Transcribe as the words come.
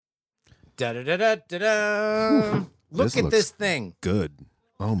Da-da-da-da-da-da. Look at this thing. Good.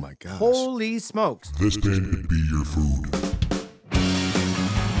 Oh, my gosh. Holy smokes. This band could be your food.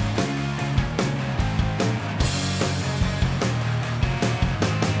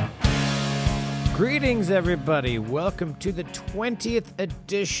 Greetings, everybody. Welcome to the 20th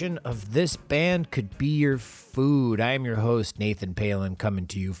edition of This Band Could Be Your Food. I am your host, Nathan Palin, coming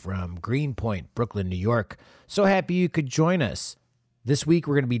to you from Greenpoint, Brooklyn, New York. So happy you could join us. This week,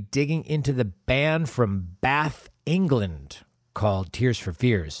 we're going to be digging into the band from Bath, England, called Tears for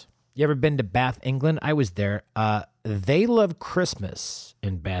Fears. You ever been to Bath, England? I was there. They love Christmas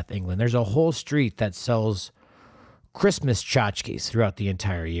in Bath, England. There's a whole street that sells Christmas tchotchkes throughout the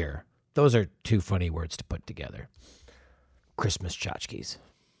entire year. Those are two funny words to put together. Christmas tchotchkes.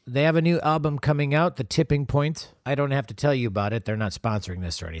 They have a new album coming out, The Tipping Point. I don't have to tell you about it. They're not sponsoring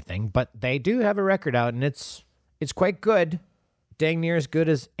this or anything, but they do have a record out, and it's quite good. Dang near as good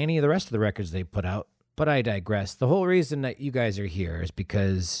as any of the rest of the records they put out. But I digress. The whole reason that you guys are here is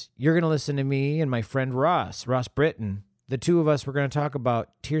because you're going to listen to me and my friend Ross Britton. The two of us were going to talk about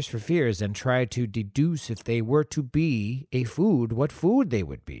Tears for Fears and try to deduce if they were to be a food, what food they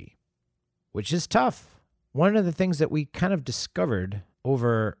would be. Which is tough. One of the things that we kind of discovered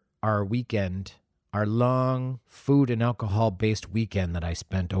over our weekend, our long food and alcohol-based weekend that I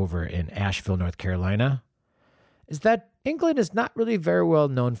spent over in Asheville, North Carolina, is that England is not really very well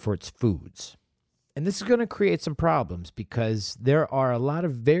known for its foods. And this is going to create some problems because there are a lot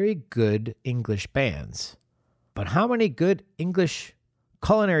of very good English bands. But how many good English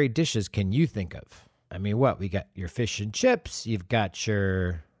culinary dishes can you think of? I mean, what? We got your fish and chips. You've got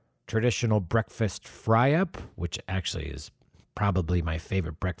your traditional breakfast fry-up, which actually is probably my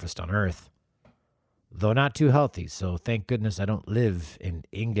favorite breakfast on earth, though not too healthy, so thank goodness I don't live in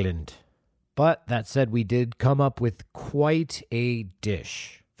England. But that said, we did come up with quite a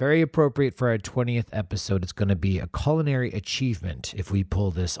dish. Very appropriate for our 20th episode. It's going to be a culinary achievement if we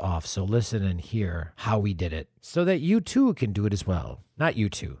pull this off, so listen and hear how we did it, so that you too can do it as well. Not you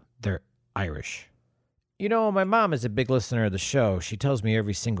two, they're Irish. You know, my mom is a big listener of the show. She tells me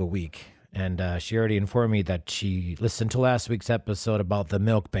every single week, and she already informed me that she listened to last week's episode about the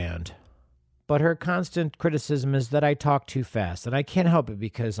Milk Band. But her constant criticism is that I talk too fast, and I can't help it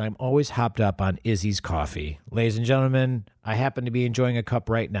because I'm always hopped up on Izzy's coffee. Ladies and gentlemen, I happen to be enjoying a cup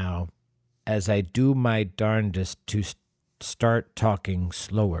right now as I do my darndest to start talking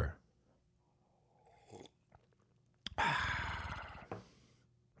slower.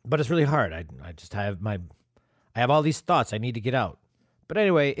 But it's really hard. I have all these thoughts I need to get out. But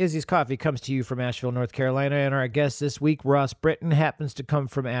anyway, Izzy's Coffee comes to you from Asheville, North Carolina, and our guest this week, Ross Britton, happens to come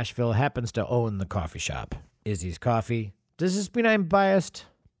from Asheville, happens to own the coffee shop. Izzy's Coffee. Does this mean I'm biased?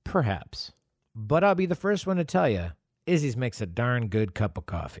 Perhaps. But I'll be the first one to tell you, Izzy's makes a darn good cup of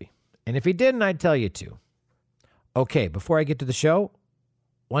coffee. And if he didn't, I'd tell you to. Okay, before I get to the show,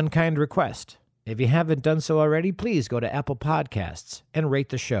 one kind request. If you haven't done so already, please go to Apple Podcasts and rate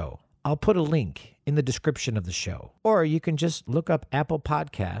the show. I'll put a link in the description of the show. Or you can just look up Apple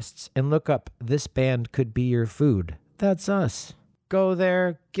Podcasts and look up This Band Could Be Your Food. That's us. Go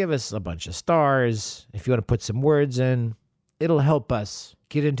there, give us a bunch of stars. If you want to put some words in, it'll help us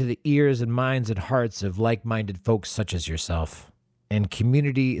get into the ears and minds and hearts of like-minded folks such as yourself. And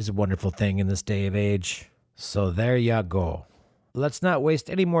community is a wonderful thing in this day of age. So there ya go. Let's not waste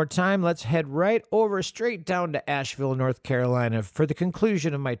any more time. Let's head right over straight down to Asheville, North Carolina for the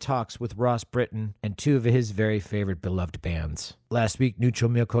conclusion of my talks with Ross Britton and two of his very favorite beloved bands. Last week,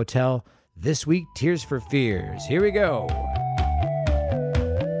 Neutral Milk Hotel. This week, Tears for Fears. Here we go.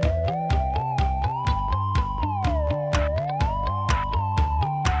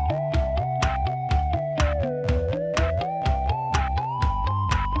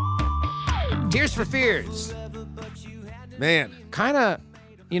 Tears for Fears. Man. Kind of,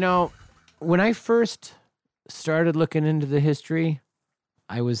 when I first started looking into the history,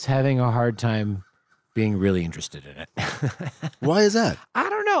 I was having a hard time being really interested in it. Why is that? I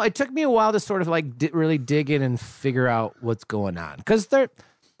don't know. It took me a while to sort of really dig in and figure out what's going on. Because they're,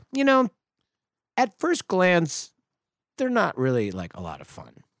 at first glance, they're not really like a lot of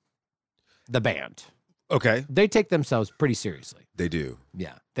fun. The band. Okay. They take themselves pretty seriously. They do.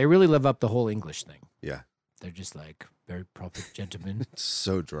 Yeah. They really live up the whole English thing. Yeah. They're just like very proper gentlemen. It's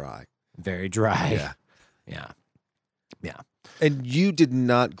so dry. Very dry. Yeah. Yeah. Yeah. And you did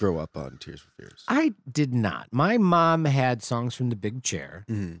not grow up on Tears for Fears. I did not. My mom had songs from The Big Chair.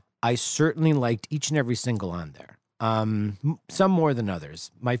 Mm-hmm. I certainly liked each and every single on there. Some more than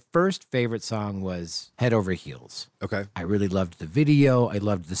others. My first favorite song was Head Over Heels. Okay. I really loved the video. I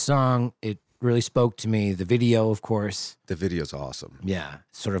loved the song. It really spoke to me. The video, of course. The video's awesome. Yeah,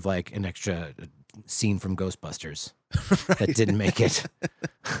 sort of like an extra scene from Ghostbusters that didn't make it.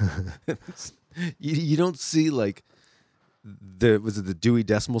 You don't see like was it the Dewey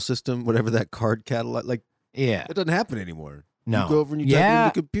Decimal System, whatever that card catalog, like Yeah. it doesn't happen anymore. No. You go over and you type it in Yeah.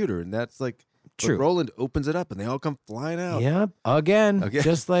 the computer, and that's like True. when Roland opens it up and they all come flying out. Yep. Again, Again.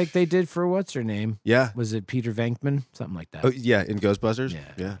 just like they did for what's her name? Yeah. Was it Peter Venkman? Something like that. Oh yeah, in Ghostbusters.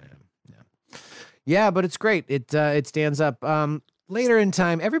 Yeah. Yeah, but it's great. It stands up. Later in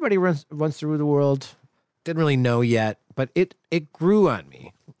time, everybody runs through the world. Didn't really know yet, but it grew on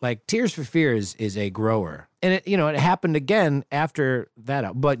me. Like Tears for Fears is a grower, and it happened again after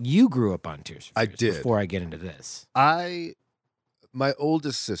that. But you grew up on Tears for I Fears did. before I get into this. My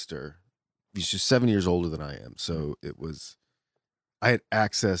oldest sister, she's 7 years older than I am, so I had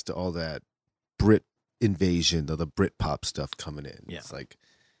access to all that Brit invasion, the Brit pop stuff coming in. Yeah. It's like,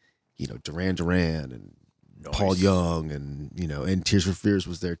 Duran Duran and Paul Young and Tears for Fears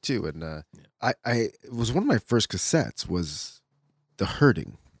was there too. And it was one of my first cassettes was The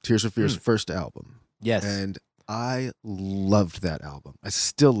Hurting, Tears for Fears' first album. Yes. And I loved that album. I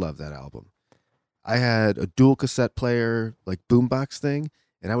still love that album. I had a dual cassette player, like boombox thing,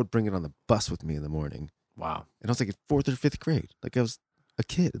 and I would bring it on the bus with me in the morning. Wow. And I was like in 4th or 5th grade. Like I was a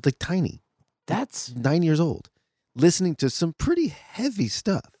kid, like tiny, That's 9 years old, listening to some pretty heavy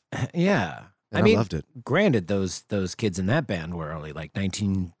stuff. yeah. And I loved it. Granted, those kids in that band were only like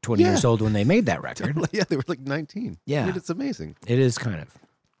 19, 20 Yeah. years old when they made that record. Yeah, they were like 19. Yeah. I mean, it's amazing. It is kind of,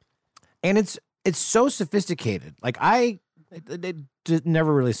 and it's so sophisticated. Like it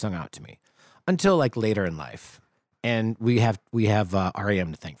never really sung out to me until like later in life, and we have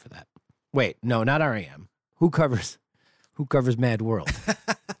REM to thank for that. Wait, no, not REM. Who covers Mad World?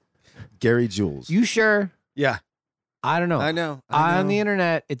 Gary Jules. You sure? Yeah, I don't know. I know. On the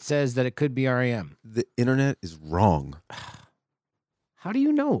internet, it says that it could be REM. The internet is wrong How do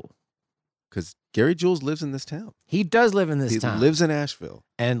you know? because Gary Jules lives in this town. He does live in this He town. lives in Asheville.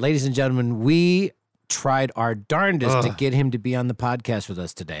 And ladies and gentlemen, we tried our darndest to Ugh. get him to be on the podcast with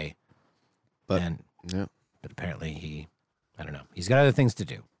us today. But But apparently I don't know. He's got other things to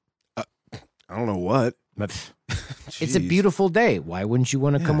do. I don't know what. But it's a Jeez. beautiful day. Why wouldn't you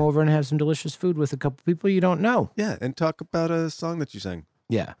want to come Yeah. over and have some delicious food with a couple people you don't know? Yeah, and talk about a song that you sang.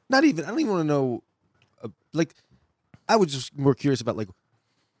 Yeah. I don't even want to know. I was just more curious about like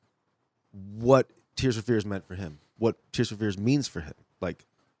what Tears for Fears meant for him. What Tears for Fears means for him. Like,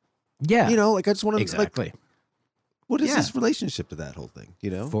 Yeah. I just want to exactly. like, what is Yeah. his relationship to that whole thing?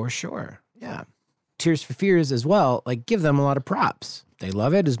 For sure. Yeah. Tears for Fears as well. Like, give them a lot of props. They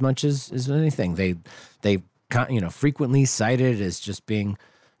love it as much as anything. They frequently cite it as just being,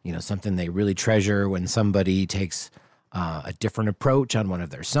 something they really treasure when somebody takes a different approach on one of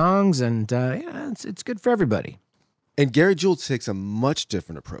their songs, and it's good for everybody. And Gary Jules takes a much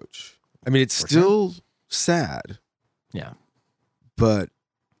different approach. I mean, it's still sad, Yeah. but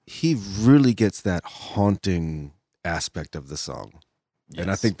he really gets that haunting aspect of the song. And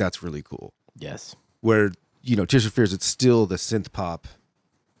I Yes. think that's really cool. Yes. Where, Tears for Fears, it's still the synth pop,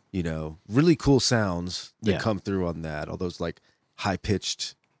 really cool sounds that Yeah. come through on that. All those like high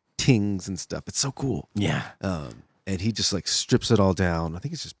pitched tings and stuff. It's so cool. Yeah. And he just like strips it all down. I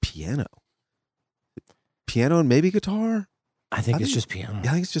think it's just piano and maybe guitar. I think I it's think- just piano.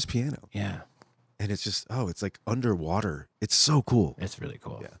 Yeah, I think it's just piano. Yeah. And it's just, it's like underwater. It's so cool. It's really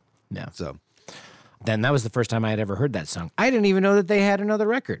cool. Yeah. Yeah. So, Then that was the first time I had ever heard that song. I didn't even know that they had another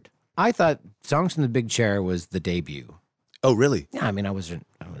record. I thought Songs from the Big Chair was the debut. oh, really? Yeah, I mean, I was a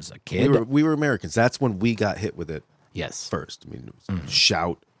kid. We were Americans. That's when we got hit with it Yes. first. I mean, it was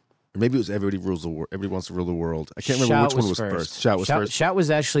Shout. Or maybe it was Everybody Rules the World. Everybody Wants to Rule the World. I can't remember which one was first. Shout was first. Shout was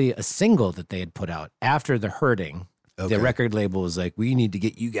actually a single that they had put out after The Hurting. Okay. The record label was like, we need to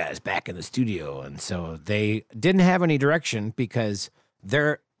get you guys back in the studio. And so they didn't have any direction because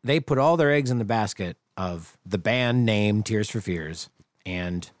they put all their eggs in the basket of the band name Tears for Fears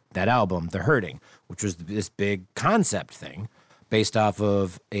and that album, The Hurting, which was this big concept thing based off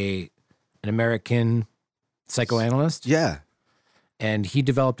of an American psychoanalyst. Yeah. And he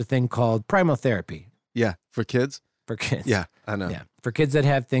developed a thing called primal therapy Yeah. For kids? for kids. Yeah, I know. Yeah. For kids that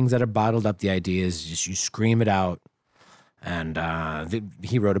have things that are bottled up, the idea is just you scream it out. And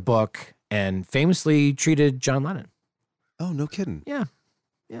he wrote a book and famously treated John Lennon. Oh, no kidding. Yeah.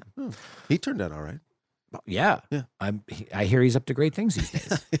 Yeah. Oh, he turned out all right. Yeah. Yeah. I hear he's up to great things these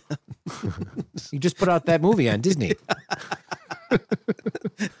days. He just put out that movie on Disney.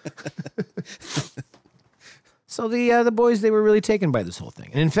 So the boys, they were really taken by this whole thing.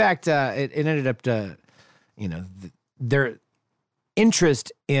 And in fact, it ended up to,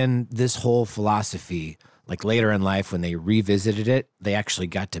 interest in this whole philosophy, like later in life when they revisited it, they actually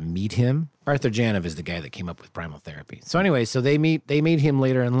got to meet him. Arthur Janov is the guy that came up with primal therapy. So anyway, so they meet him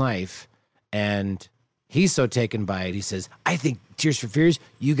later in life, and he's so taken by it, he says, I think Tears for Fears,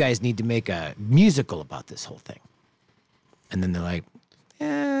 you guys need to make a musical about this whole thing. And then they're like,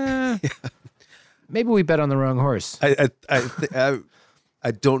 maybe we bet on the wrong horse.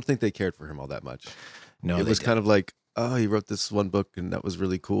 I don't think they cared for him all that much. No, it was kind of like, oh, he wrote this one book and that was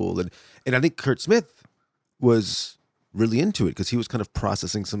really cool. And I think Kurt Smith was really into it because he was kind of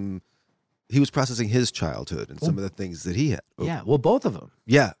processing his childhood and some of the things that he had. Yeah, well, both of them.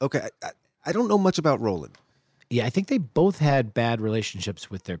 Yeah, okay. I don't know much about Roland. Yeah, I think they both had bad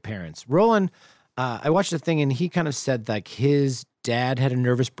relationships with their parents. Roland, I watched the thing and he kind of said like his dad had a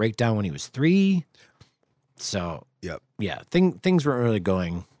nervous breakdown when he was 3. So, yep. Yeah, things weren't really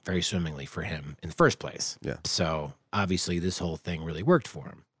going very swimmingly for him in the first place. Yeah. So obviously this whole thing really worked for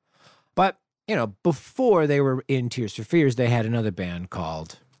him. But, before they were in Tears for Fears, they had another band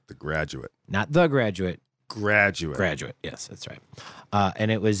called The Graduate. Not The Graduate. Graduate. Yes, that's right.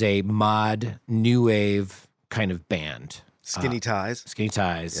 And it was a mod, new wave kind of band. Skinny ties.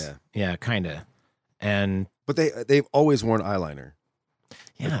 Yeah, kind of. But they've always worn eyeliner.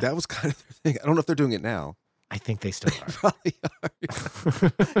 Yeah. Like, that was kind of their thing. I don't know if they're doing it now. I think they still are. Probably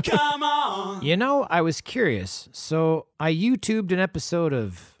are. Come on. I was curious. So I YouTubed an episode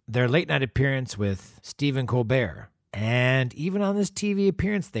of their late night appearance with Stephen Colbert. And even on this TV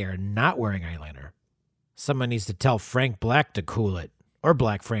appearance, they are not wearing eyeliner. Someone needs to tell Frank Black to cool it. Or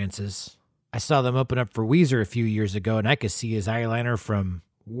Black Francis. I saw them open up for Weezer a few years ago, and I could see his eyeliner from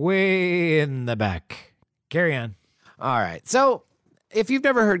way in the back. Carry on. All right. So if you've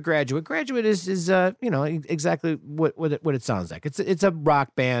never heard Graduate is exactly what it sounds like. It's a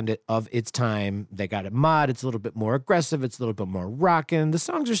rock band of its time. They got it mod. It's a little bit more aggressive. It's a little bit more rockin'. The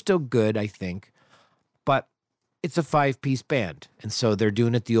songs are still good, I think, but it's a 5-piece band, and so they're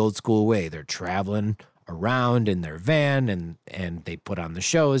doing it the old school way. They're traveling around in their van, and they put on the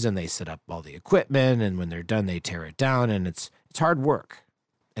shows, and they set up all the equipment, and when they're done, they tear it down, and it's hard work.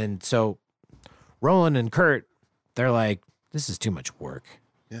 And so Roland and Kurt, they're like, this is too much work.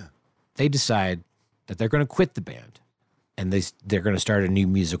 Yeah. They decide that they're going to quit the band and they're going to start a new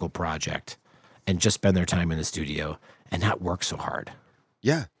musical project and just spend their time in the studio and not work so hard.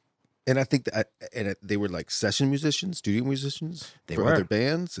 Yeah. And I think they were like session musicians, studio musicians for other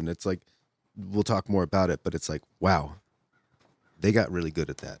bands. And it's like, we'll talk more about it, but it's like, wow, they got really good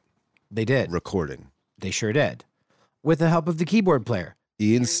at that. They did. Recording. They sure did. With the help of the keyboard player.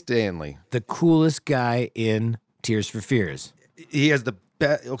 Ian Stanley. The coolest guy in Tears for Fears. He has the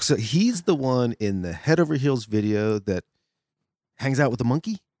best. So he's the one in the Head Over Heels video that hangs out with the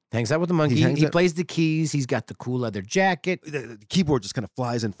monkey. Hangs out with the monkey. He plays the keys. He's got the cool leather jacket. The keyboard just kind of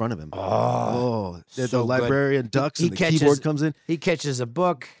flies in front of him. Oh, the so librarian ducks and the keyboard comes in. He catches a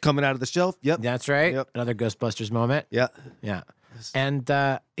book. Coming out of the shelf. Yep. That's right. Yep. Another Ghostbusters moment. Yeah. Yeah. And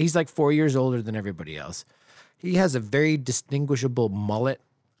he's like 4 years older than everybody else. He has a very distinguishable mullet.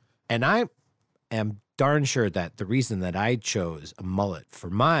 And I am darn sure that the reason that I chose a mullet for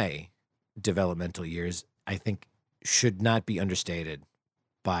my developmental years, I think should not be understated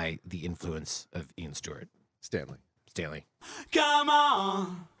by the influence of Ian Stewart. Stanley. Come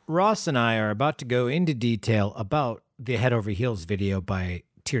on. Ross and I are about to go into detail about the Head Over Heels video by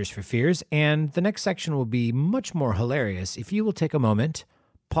Tears for Fears, and the next section will be much more hilarious if you will take a moment,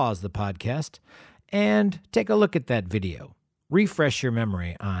 pause the podcast, and take a look at that video. Refresh your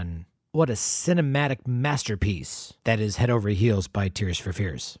memory on what a cinematic masterpiece that is Head Over Heels by Tears for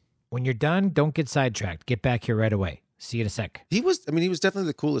Fears. When you're done, don't get sidetracked. Get back here right away. See you in a sec. He was definitely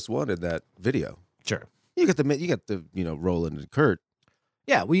the coolest one in that video. Sure. You got the Roland and Kurt.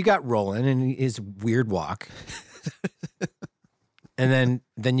 Yeah, well, you got Roland and his weird walk. And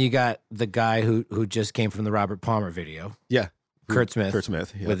then you got the guy who just came from the Robert Palmer video. Yeah. Kurt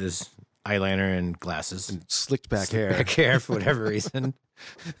Smith. Yeah. With his eyeliner and glasses. And slicked back hair. Back hair for whatever reason.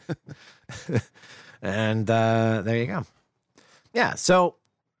 And there you go. Yeah, so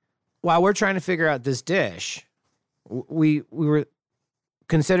while we're trying to figure out this dish, we were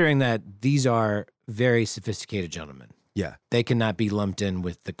considering that these are very sophisticated gentlemen. Yeah. They cannot be lumped in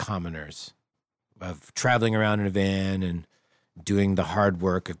with the commoners of traveling around in a van and doing the hard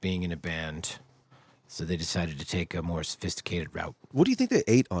work of being in a band. So they decided to take a more sophisticated route. What do you think they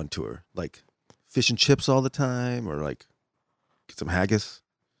ate on tour? Like fish and chips all the time, or like get some haggis?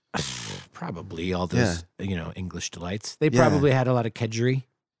 Probably all those, English delights. They probably had a lot of kedgeree.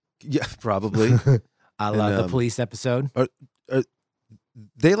 Yeah, probably. A la the Police episode.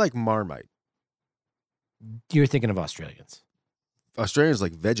 They like Marmite. You're thinking of Australians. Australians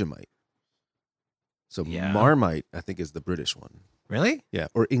like Vegemite. So Yeah. Marmite, I think, is the British one. Really? Yeah,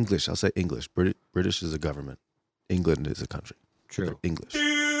 or English. I'll say English. British is a government. England is a country. True. They're English.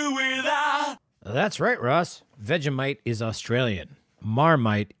 Do without. That's right, Ross. Vegemite is Australian.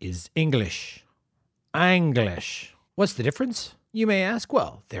 Marmite is English. English. What's the difference? You may ask.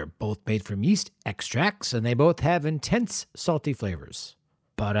 Well, they're both made from yeast extracts, and they both have intense salty flavors.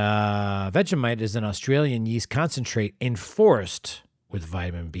 But Vegemite is an Australian yeast concentrate enforced with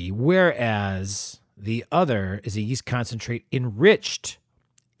vitamin B, whereas the other is a yeast concentrate enriched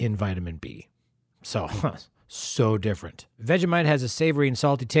in vitamin B. So, so different. Vegemite has a savory and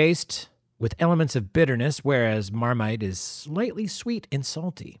salty taste with elements of bitterness, whereas Marmite is slightly sweet and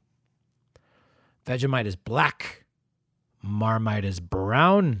salty. Vegemite is black. Marmite is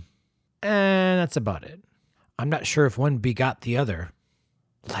brown. And that's about it. I'm not sure if one begot the other.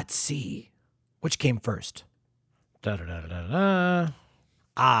 Let's see. Which came first? It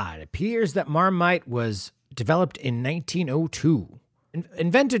appears that Marmite was developed in 1902.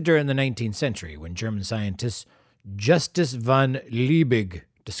 Invented during the 19th century when German scientist Justus von Liebig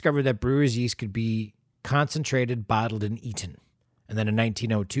discovered that brewer's yeast could be concentrated, bottled, and eaten. And then in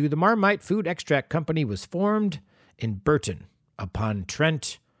 1902, the Marmite Food Extract Company was formed in Burton upon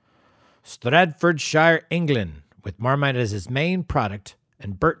Trent, Stratfordshire, England, with Marmite as its main product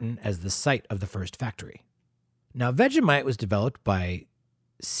and Burton as the site of the first factory. Now, Vegemite was developed by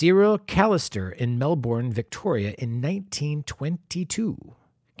Cyril Callister in Melbourne, Victoria in 1922.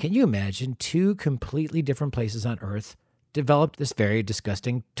 Can you imagine two completely different places on Earth developed this very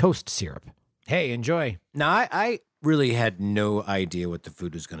disgusting toast syrup? Hey, enjoy. Now, I really had no idea what the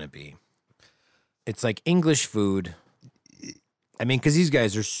food was going to be. It's like English food. I mean, because these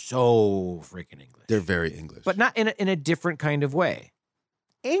guys are so freaking English. They're very English. But not in a different kind of way.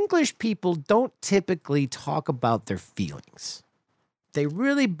 English people don't typically talk about their feelings. They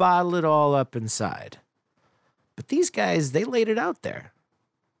really bottle it all up inside. But these guys, they laid it out there.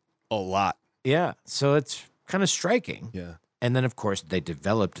 a lot. Yeah, so it's kind of striking. Yeah. And then, of course, they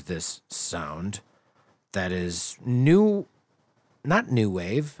developed this sound that is new, not new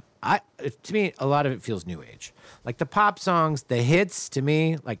wave. To me, a lot of it feels new age. Like the pop songs, the hits, to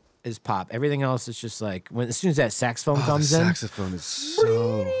me, like, is pop. Everything else is just like, as soon as that saxophone comes the in. saxophone is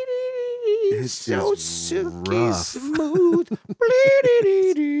so... It's so silky rough. smooth.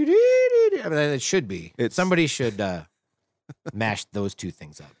 I mean, it should be. Somebody should mash those two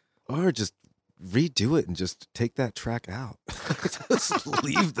things up. Or just redo it and just take that track out. Just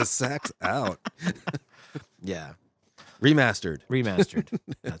leave the sax out. Yeah. Remastered.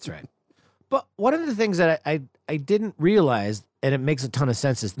 That's right. But one of the things that I didn't realize, and it makes a ton of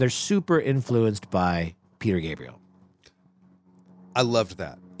sense, is they're super influenced by Peter Gabriel. I loved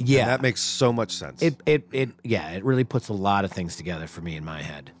that. Yeah. And that makes so much sense. It really puts a lot of things together for me in my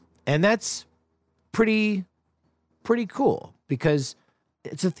head. And that's pretty cool because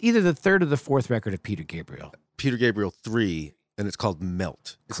it's either the third or the fourth record of Peter Gabriel. Peter Gabriel 3, and it's called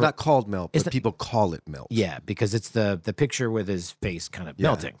Melt. It's not called Melt, but people call it Melt. Yeah, because it's the picture with his face kind of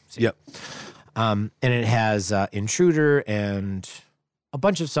melting. See? Yep. And it has Intruder and a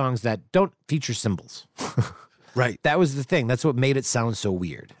bunch of songs that don't feature cymbals. Right. That was the thing. That's what made it sound so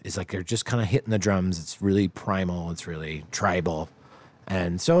weird. It's like they're just kind of hitting the drums. It's really primal. It's really tribal.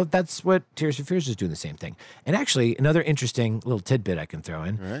 And so that's what Tears for Fears is doing the same thing. And actually, another interesting little tidbit I can throw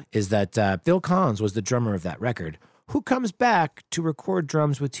in is that Phil Collins was the drummer of that record, who comes back to record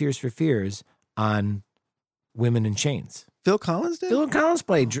drums with Tears for Fears on Women in Chains. Phil Collins did? Phil Collins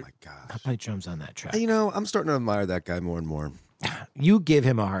played drums on that track. You know, I'm starting to admire that guy more and more. You give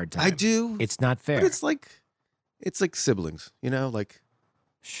him a hard time. I do. It's not fair. But it's like siblings, you know? Like,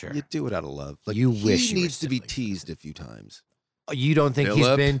 sure. You do it out of love. Like, You wish he you were needs to be siblings. teased a few times. You don't think he's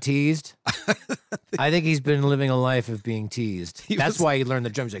Philip? been teased? I think he's been living a life of being teased. That's why he learned the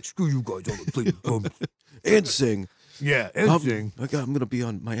drums. He's like, screw you guys, don't play the drums. And sing. Yeah, I'm going to be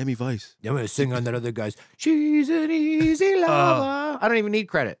on Miami Vice. I'm going to sing on that other guy's She's an Easy Lover. I don't even need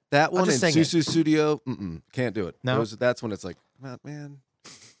credit. That I'll one in just sing it. Susu Studio, can't do it. No? That's when it's like, man.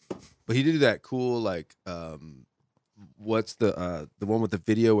 But he did do that cool, like, what's the one with the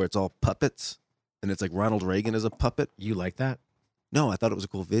video where it's all puppets? And it's like Ronald Reagan is a puppet? You like that? No, I thought it was a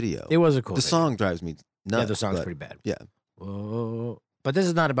cool video. It was a cool The video. song drives me nuts. Yeah, the song's but- pretty bad. Yeah. Whoa. But this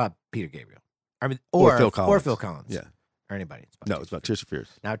is not about Peter Gabriel. I mean, Or Phil Collins. Or Phil Collins. Yeah. Or anybody. No, it's about Tears for Fears.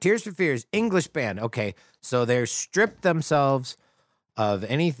 Now, Tears for Fears, English band. Okay, so they're stripped themselves of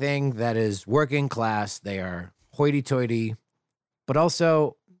anything that is working class. They are hoity-toity, but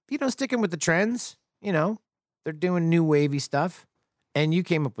also, sticking with the trends. They're doing new wavy stuff, and you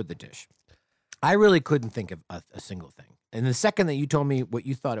came up with the dish. I really couldn't think of a single thing. And the second that you told me what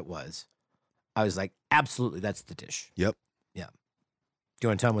you thought it was, I was like, absolutely, that's the dish. Yep. Yeah. Do you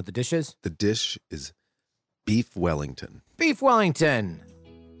want to tell them what the dish is? The dish is beef Wellington. Beef Wellington.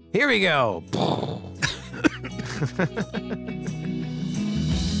 Here we go.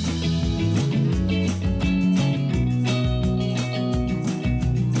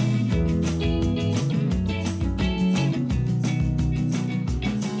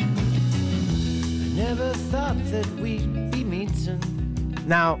 Never thought that we'd be meeting.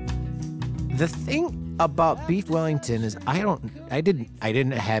 Now, the thing about beef Wellington is I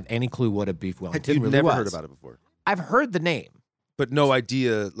didn't have any clue what a beef Wellington You'd really never was. heard about it before, I've heard the name. but no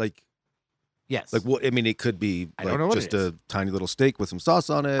idea. Like what? I mean, it could be I don't know what just it is. a tiny little steak with some sauce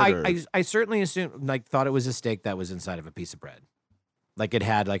on it. or... I certainly assumed thought it was a steak that was inside of a piece of bread. Like it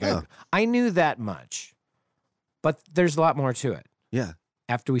had Oh. I knew that much. But there's a lot more to it yeah.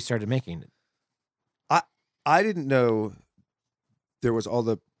 after we started making it. I didn't know there was all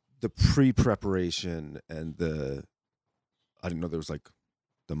the pre-preparation and I didn't know there was like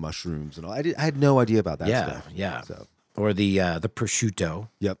the mushrooms and all. I had no idea about that stuff. Yeah. So Or the prosciutto.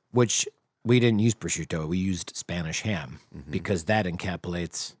 Yep. Which we didn't use prosciutto. We used Spanish ham Mm-hmm. because that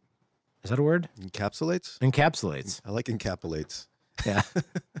encapsulates. Is that a word? Encapsulates? Encapsulates. I like encapsulates. Yeah.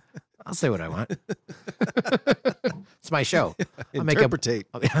 I'll say what I want. It's my show. I'll make Interpretate.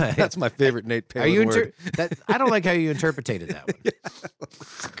 That's my favorite Nate Palin Are you word. I don't like how you interpreted that one.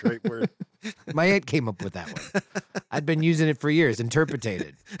 It's a great word. My aunt came up with that one. I'd been using it for years,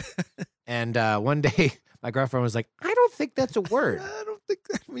 interpreted. And one day, my girlfriend was like, I don't think that's a word. I don't think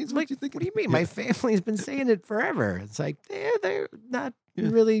that means Like, what you think. what do you mean? My family's been saying it forever. It's like, they're not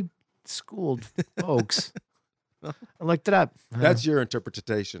really schooled folks. I looked it up. That's your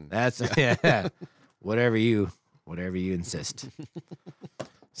interpretation. That's yeah. Whatever you insist.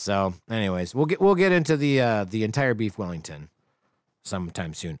 So, anyways, we'll get into the entire beef Wellington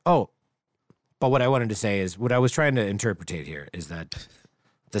sometime soon. Oh, but what I wanted to say is what I was trying to interpretate here is that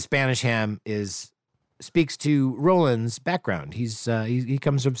the Spanish ham speaks to Roland's background. He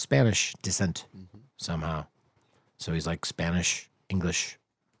comes from Spanish descent somehow, so he's like Spanish English.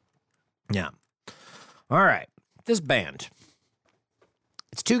 Yeah. All right. This band.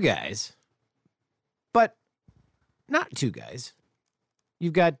 It's two guys, but not two guys.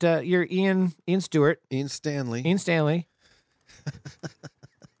 You've got your Ian Stewart, Ian Stanley. Ian Stanley. Do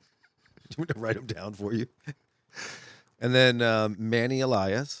you want me to write them down for you? And then Manny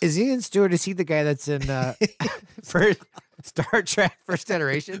Elias. Is Ian Stewart? Is he the guy that's in for Star Trek First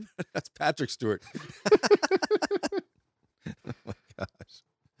Generation? That's Patrick Stewart. Oh my gosh.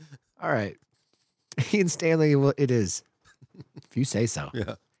 All right, Ian Stanley. Well, it is, if you say so.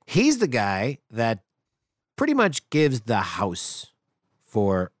 Yeah. He's the guy that pretty much gives the house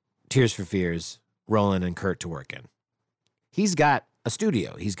for Tears for Fears, Roland and Kurt to work in. He's got a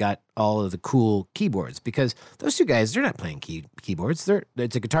studio. He's got all of the cool keyboards because those two guys, they're not playing keyboards.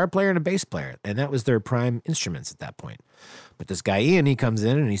 It's a guitar player and a bass player, and that was their prime instruments at that point. But this guy, Ian, he comes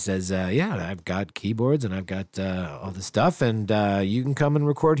in and he says, yeah, I've got keyboards and I've got all this stuff, and you can come and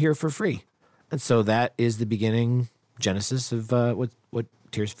record here for free. And so that is the beginning genesis of what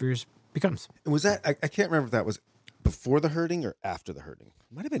Tears for Fears becomes. And was that, I can't remember if that was before the Hurting or after the Hurting.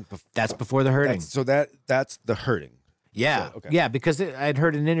 It might have been before. That's before the Hurting. That's the Hurting. Yeah, So, okay. yeah, because I'd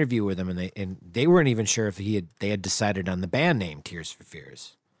heard an interview with him, and they weren't even sure if they had decided on the band name Tears for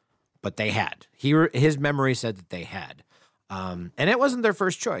Fears, but they had. His memory said that they had, and it wasn't their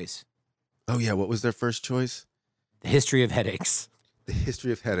first choice. Oh yeah, what was their first choice? The History of Headaches. The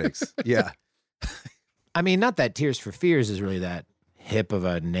History of Headaches. Yeah. I mean, not that Tears for Fears is really that hip of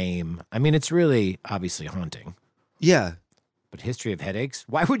a name. I mean, it's really obviously haunting. Yeah. But History of Headaches?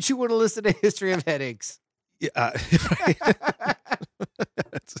 Why would you want to listen to History of Headaches? Yeah.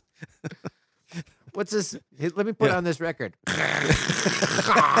 What's this? Let me put on this record.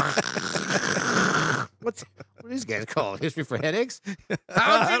 What are these guys called? History for Headaches?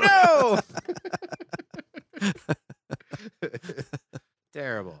 How'd you know?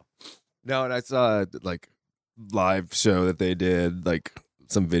 Terrible. No, and I saw like live show that they did, like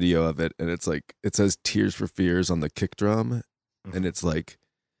some video of it, and it's like it says Tears for Fears on the kick drum, and it's like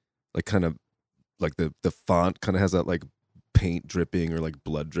kind of like the font kind of has that like paint dripping or like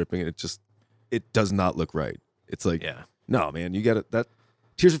blood dripping, and it does not look right. It's like, Yeah. no, man, you got it. That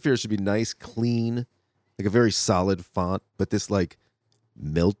Tears for Fears should be nice, clean, like a very solid font, but this like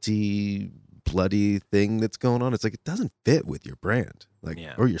melty, bloody thing that's going on, it's like it doesn't fit with your brand, like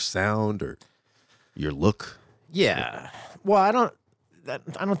or your sound or your look. Yeah. Well, I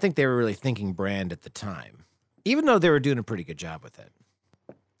don't think they were really thinking brand at the time, even though they were doing a pretty good job with it.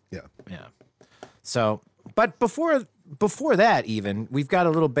 Yeah. Yeah. So, but before before that, even, we've got a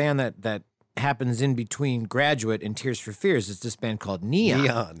little band that happens in between Graduate and Tears for Fears. It's this band called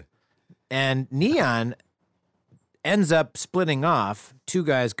Neon. And Neon ends up splitting off. Three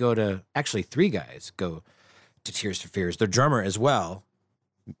guys go to Tears for Fears. Their drummer as well.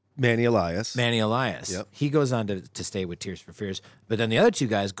 Manny Elias. Yep. He goes on to stay with Tears for Fears. But then the other two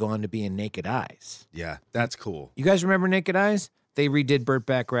guys go on to be in Naked Eyes. Yeah, that's cool. You guys remember Naked Eyes? They redid Burt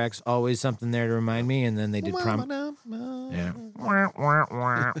Bacharach's Always Something There to Remind Me, and then they did Yeah.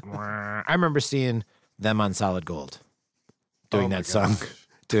 I remember seeing them on Solid Gold doing that song.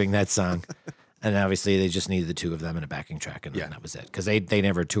 And obviously they just needed the two of them in a backing track, and then that was it. Because they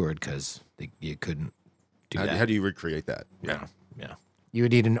never toured because you couldn't do that. How do you recreate that? Yeah. You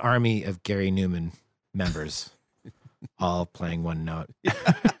would need an army of Gary Newman members all playing one note.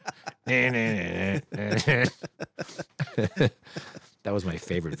 That was my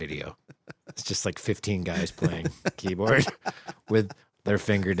favorite video. It's just like 15 guys playing keyboard with their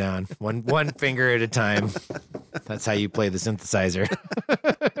finger down, one finger at a time. That's how you play the synthesizer.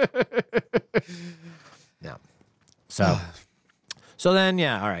 Yeah. So then,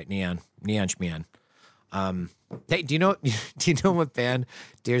 all right, Neon Schmeon. Hey, do you know what band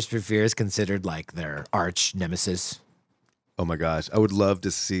Tears for Fears considered like their arch nemesis? Oh my gosh, I would love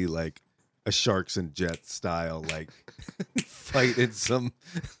to see like a Sharks and Jets style like fight in some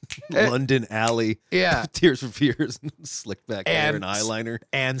London alley. Yeah, Tears for Fears, slick back hair and eyeliner,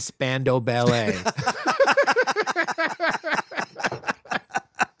 and Spandau Ballet.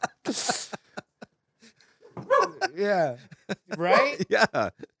 Yeah, right. Yeah.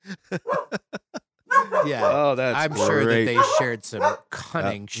 Yeah. Oh, that's I'm great. sure that they shared some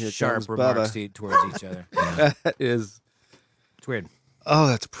cunning, sharp remarks towards each other. Yeah. That is. It's weird. Oh,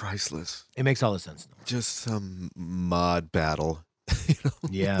 that's priceless. It makes all the sense. Just some mod battle.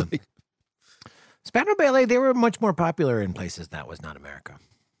 Yeah. Spandau Ballet, they were much more popular in places that was not America.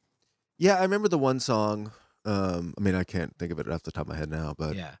 Yeah, I remember the one song. I mean, I can't think of it off the top of my head now,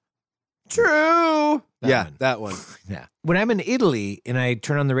 but yeah. True. That one. Yeah. When I'm in Italy and I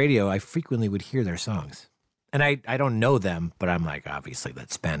turn on the radio, I frequently would hear their songs. And I don't know them, but I'm like, obviously,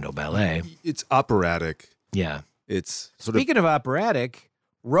 that's Spandau Ballet. It's operatic. Yeah. It's Speaking of operatic,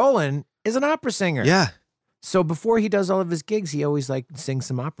 Roland is an opera singer. Yeah. So before he does all of his gigs, he always like sings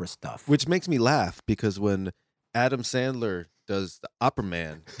some opera stuff. Which makes me laugh because when Adam Sandler does the Opera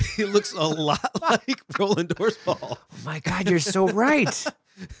Man, he looks a lot like Roland Horsfall. Oh my God, you're so right.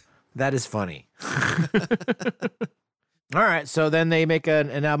 That is funny. All right, so then they make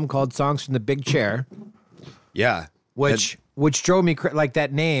an album called Songs from the Big Chair. Yeah. Which drove me like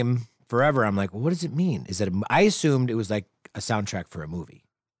that name forever. I'm like, well, what does it mean? Is that I assumed it was like a soundtrack for a movie.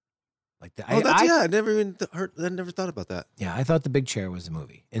 Like I never even I never thought about that. Yeah, I thought The Big Chair was a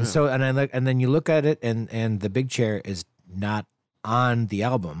movie. And so and then you look at it and The Big Chair is not on the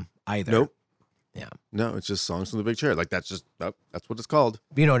album either. Nope. Yeah. No, it's just Songs from the Big Chair. Like that's what it's called.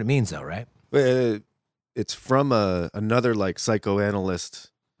 You know what it means though, right? It's from another like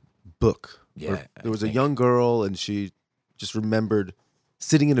psychoanalyst book. Yeah. There was a young girl and she just remembered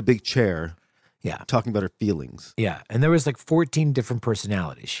sitting in a big chair. Yeah. Talking about her feelings. Yeah. And there was like 14 different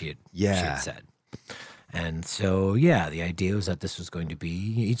personalities she had said. And so, yeah, the idea was that this was going to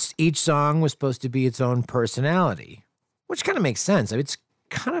be, each song was supposed to be its own personality, which kind of makes sense. I mean, it's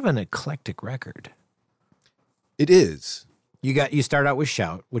kind of an eclectic record. It is. You start out with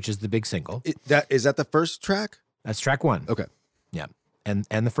Shout, which is the big single. Is that the first track? That's track one. Okay. Yeah. And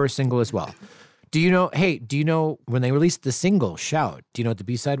the first single as well. Do you know when they released the single Shout, do you know what the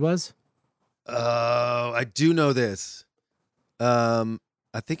B-side was? Oh, I do know this. I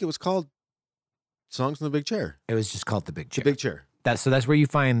think it was called Songs from the Big Chair. It was just called The Big Chair. The Big Chair. That's where you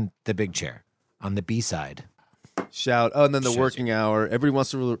find The Big Chair on the B-side. Shout. Oh, and then the Working Hour. Everybody Wants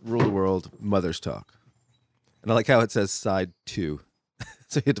to Rule the World. Mother's Talk. And I like how it says side 2.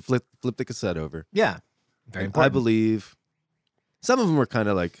 So you had to flip the cassette over. Yeah. Very important. I believe some of them were kind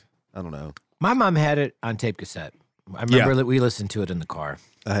of like, I don't know. My mom had it on tape cassette. I remember that we listened to it in the car.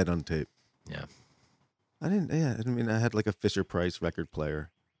 I had it on tape. Yeah. I had like a Fisher-Price record player.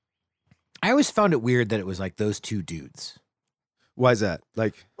 I always found it weird that it was like those two dudes. Why is that?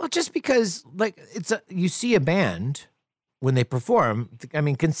 Like, well, just because like you see a band when they perform. I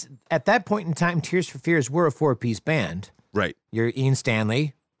mean, at that point in time, Tears for Fears were a 4-piece band. Right. You're Ian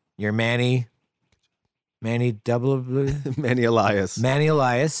Stanley. You're Manny Elias.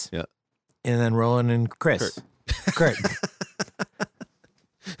 Yeah. And then Roland and Chris. Kurt.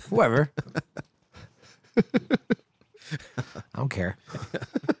 Whoever. I don't care.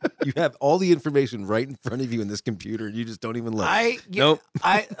 You have all the information right in front of you in this computer, and you just don't even look. Nope.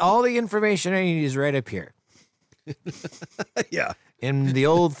 All the information I need is right up here. Yeah. In the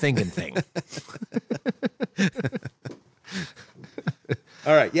old thinking thing.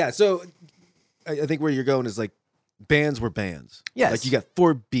 All right. Yeah. So I think where you're going is like bands were bands. Yes. Like you got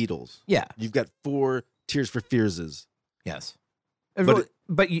 4 Beatles. Yeah. You've got 4 Tears for Fearses. Yes.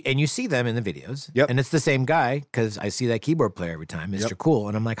 But you see them in the videos. Yep. And it's the same guy because I see that keyboard player every time, Mr. Yep. Cool.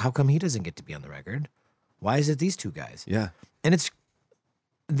 And I'm like, how come he doesn't get to be on the record? Why is it these two guys? Yeah. And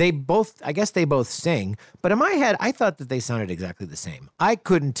I guess they both sing, but in my head, I thought that they sounded exactly the same. I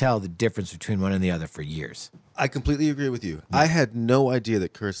couldn't tell the difference between one and the other for years. I completely agree with you. I had no idea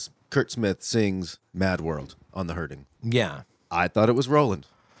that Kurt Smith sings Mad World on The Hurting. Yeah. I thought it was Roland.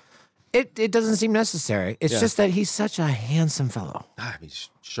 It doesn't seem necessary. It's just that he's such a handsome fellow. I mean,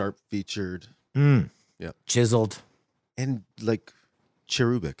 sharp featured. Chiseled. And like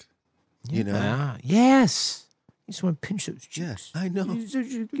cherubic, you know? Ah, yes. You just want to pinch those cheeks. I know. He's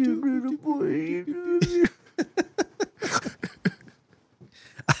such a cute little boy.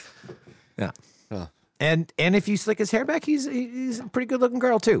 Yeah. Huh. And if you slick his hair back, he's a pretty good looking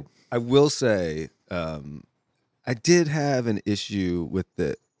girl too. I will say, I did have an issue with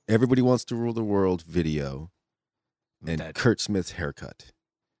the Everybody Wants to Rule the World video and Kurt Smith's haircut.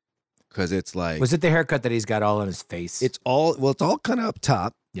 Because it's like... Was it the haircut that he's got all on his face? It's all kind of up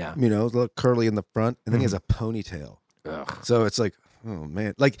top. Yeah. You know, a little curly in the front. And then he has a ponytail. Ugh. So it's like, oh,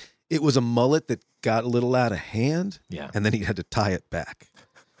 man. Like, it was a mullet that got a little out of hand. Yeah. And then he had to tie it back.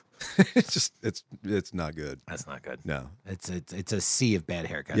 It's not good. That's not good. No. It's a sea of bad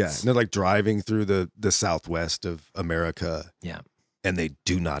haircuts. Yeah. And they're like driving through the southwest of America. Yeah. And they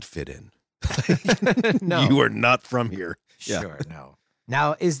do not fit in. No. You are not from here. Sure, no.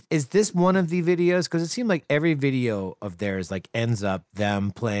 Now, is this one of the videos? Because it seemed like every video of theirs like ends up them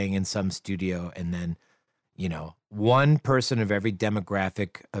playing in some studio, and then, you know, one person of every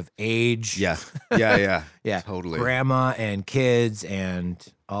demographic of age. Yeah. Yeah. Totally. Grandma and kids and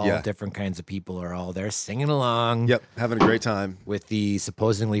all Yeah. different kinds of people are all there singing along. Yep. Having a great time. With the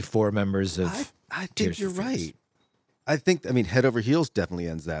supposedly 4 members of I think Tears you're for Fears. right. I mean, Head Over Heels definitely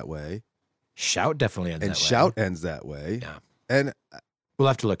ends that way. Shout definitely ends And that way. Shout ends that way. Yeah. And We'll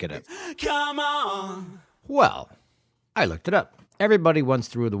have to look it up. Come on. Well, I looked it up. Everybody Wants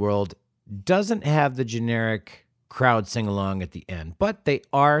to Rule the World doesn't have the generic crowd sing along at the end, but they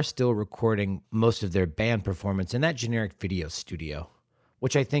are still recording most of their band performance in that generic video studio,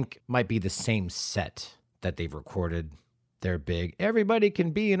 which I think might be the same set that they've recorded their big "everybody can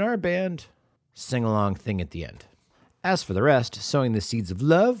be in our band" sing along thing at the end. As for the rest, Sowing the Seeds of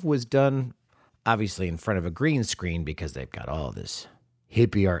Love was done obviously in front of a green screen because they've got all this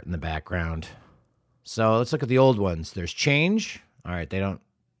hippie art in the background. So let's look at the old ones. There's Change. All right, they don't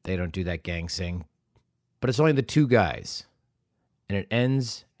do that gang sing. But it's only the 2 guys. And it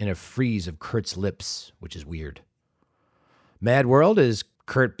ends in a freeze of Kurt's lips, which is weird. Mad World is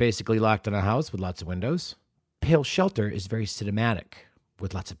Kurt basically locked in a house with lots of windows. Pale Shelter is very cinematic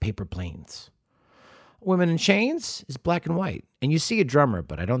with lots of paper planes. Women in Chains is black and white. And you see a drummer,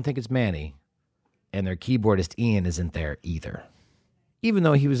 but I don't think it's Manny. And their keyboardist Ian isn't there either, even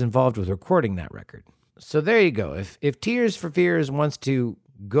though he was involved with recording that record. So there you go. If Tears for Fears wants to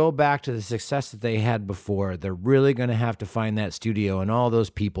go back to the success that they had before, they're really going to have to find that studio and all those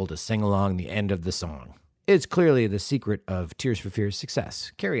people to sing along the end of the song. It's clearly the secret of Tears for Fears'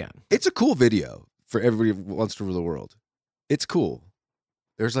 success. Carry on. it's a cool video for Everybody Wants to Rule the World. It's cool.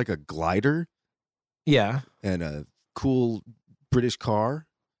 There's like a glider Yeah. and a cool British car.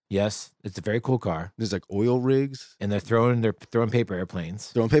 Yes. It's a very cool car. There's like oil rigs. And they're throwing paper airplanes.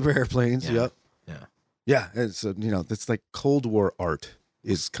 Throwing paper airplanes. Yeah. Yep. Yeah. Yeah. It's, it's like Cold War art.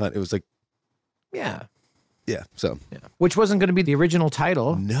 It was like, Yeah. yeah. So, Yeah. Which wasn't going to be the original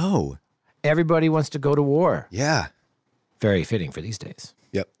title. no. Everybody Wants to Go to War. Yeah. Very fitting for these days.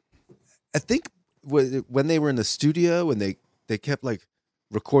 Yep. I think when they were in the studio and they kept like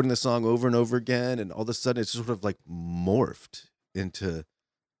recording the song over and over again, and all of a sudden it's sort of like morphed into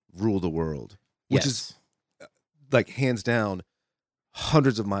Rule the World, which is like hands down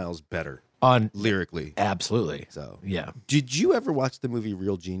hundreds of miles better On lyrically. Absolutely. So, Yeah. did you ever watch the movie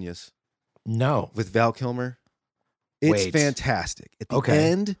Real Genius No. with Val Kilmer? It's Wait. fantastic. At the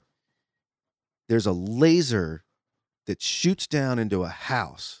Okay. end, there's a laser that shoots down into a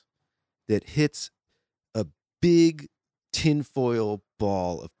house that hits a big tinfoil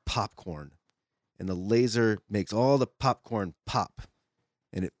ball of popcorn. And the laser makes all the popcorn pop.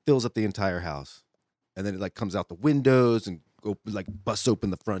 And it fills up the entire house. And then it like comes out the windows and busts open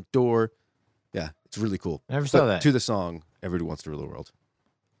the front door. Yeah, it's really cool. I never saw that. To the song Everybody Wants to Rule the World.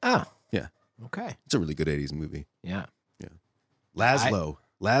 Oh. Yeah. Okay. It's a really good 80s movie. Yeah. Laszlo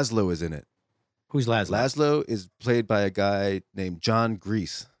is in it. Who's Laszlo? Laszlo is played by a guy named John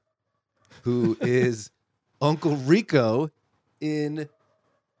Grease, who is Uncle Rico in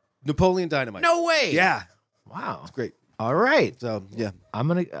Napoleon Dynamite. No way. Yeah, Wow. it's great. All right. So yeah, I'll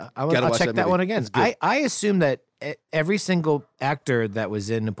watch check that that movie. one again. It's good. I assume that every single actor that was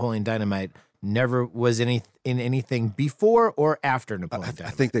in Napoleon Dynamite never was in anything before or after Napoleon I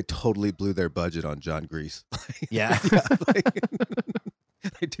Dynamite. think they totally blew their budget on John Grease. Yeah. like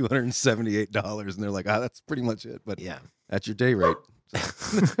 $278, and they're like, that's pretty much it. But Yeah. that's your day rate.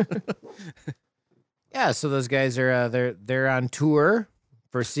 Yeah, so those guys are they're on tour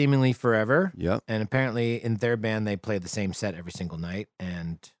for seemingly forever. Yep. And apparently in their band they play the same set every single night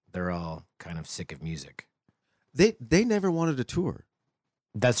and they're all kind of sick of music. They never wanted a tour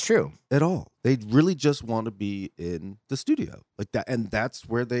That's true. at all. They really just want to be in the studio like that, and that's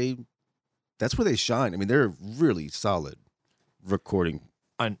where they shine. I mean, they're really solid recording.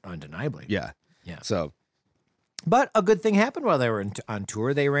 Undeniably. Yeah. Yeah. So But a good thing happened while they were on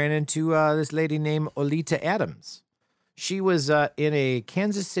tour. They ran into this lady named Olita Adams. She was in a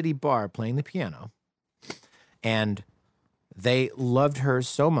Kansas City bar playing the piano, and they loved her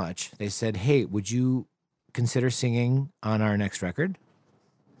so much. They said, "Hey, would you consider singing on our next record?"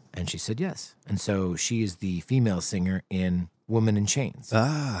 And she said yes. And so she is the female singer in Woman in Chains,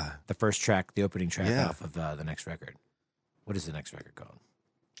 the first track, the opening track Yeah. off of the next record. What is the next record called?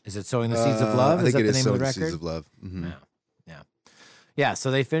 Is it Sowing the Seeds of Love? I think that it the is name Sowing of the the record? Seeds of Love. Mhm. Yeah. Yeah. Yeah.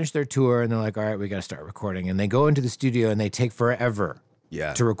 So they finished their tour and they're like, all right, we got to start recording. And they go into the studio and they take forever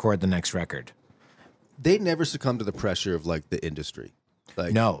Yeah. to record the next record. They never succumb to the pressure of like the industry.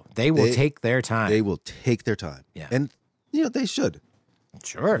 Like No, they will they- take their time. they will take their time. Yeah. And they should.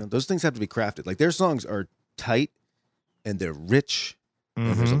 Sure. Those things have to be crafted. Like their songs are tight and they're rich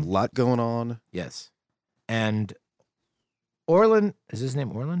and there's a Mhm. lot going on. Yes. And Orland, is his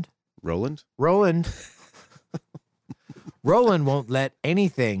name Orland? Roland? Roland won't let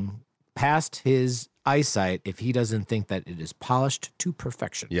anything past his eyesight if he doesn't think that it is polished to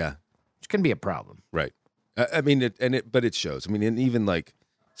perfection, Yeah. which can be a problem. Right. I mean, but it shows. I mean, and even like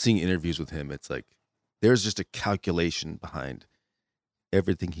seeing interviews with him, it's like there's just a calculation behind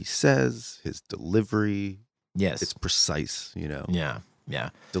everything he says, his delivery. Yes. It's precise, Yeah. Yeah.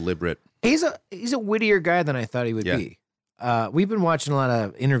 deliberate. He's a wittier guy than I thought he would Yeah. be. We've been watching a lot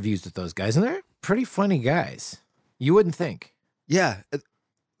of interviews with those guys, and they're pretty funny guys. You wouldn't think. Yeah.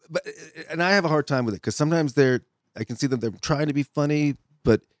 And I have a hard time with it because sometimes I can see them, they're trying to be funny,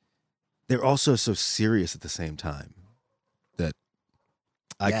 but they're also so serious at the same time that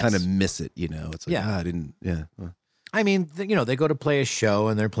I Yes. kind of miss it, It's like, Yeah. I didn't, yeah. I mean, they go to play a show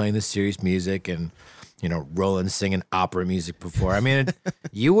and they're playing the serious music, and Roland's singing opera music before. I mean,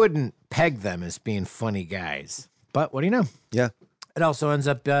 you wouldn't peg them as being funny guys, but what do you know? Yeah. It also ends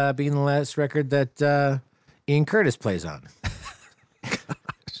up being the last record that Ian Curtis plays on.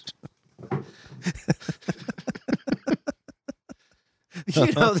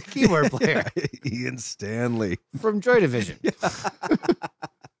 The keyboard player Ian Stanley. from Joy Division.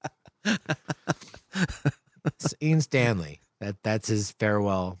 It's Ian Stanley. That's his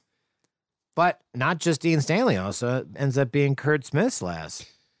farewell. But not just Ian Stanley, also ends up being Kurt Smith's last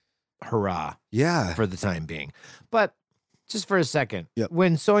hurrah Yeah. for the time being. But just for a second, Yep.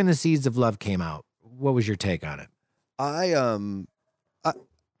 when Sowing the Seeds of Love came out, what was your take on it?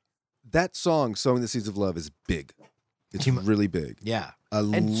 That song, Sowing the Seeds of Love, is big. It's really big. Yeah.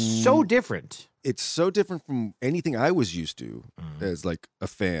 And so different. It's so different from anything I was used to as like a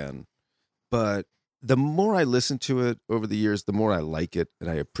fan. But the more I listen to it over the years, the more I like it and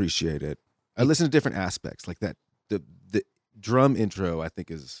I appreciate it. I listen to different aspects like that. The drum intro, I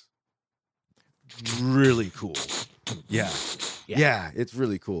think, is really cool. Yeah. Yeah, it's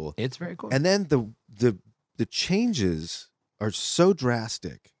really cool. It's very cool. And then the changes are so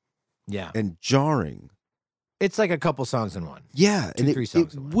drastic yeah. and jarring. It's like a couple songs in one. Yeah, Two, and three it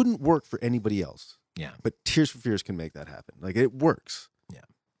songs in one. wouldn't work for anybody else. Yeah. But Tears for Fears can make that happen. Like it works.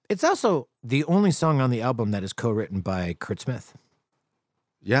 It's also the only song on the album that is co-written by Kurt Smith.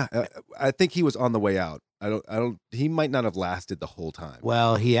 Yeah, I think he was on the way out. He might not have lasted the whole time.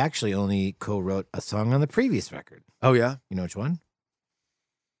 Well, he actually only co-wrote a song on the previous record. Oh yeah, You know which one?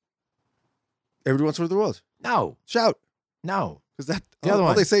 Every Once in the World. No. Shout, No. because that The other all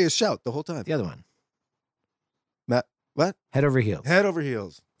one. they say is shout the whole time. The other one. Matt, what? Head Over Heels. Head Over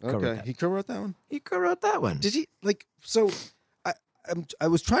Heels. Co-wrote Okay, that. he co-wrote that one. He co-wrote that one. Did he like so? I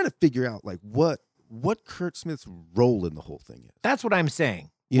was trying to figure out like what Kurt Smith's role in the whole thing is. That's what I'm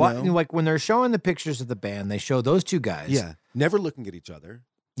saying. You know? Like when they're showing the pictures of the band, they show those two guys. Yeah, never looking at each other.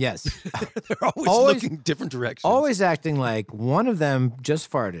 Yes. They're always, Always- looking different directions. Always acting like one of them just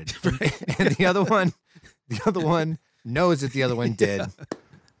farted, and the other one knows that the other one did.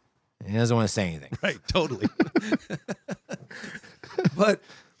 And he doesn't want to say anything. Right, totally. but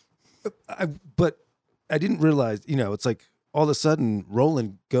I didn't realize, it's like all of a sudden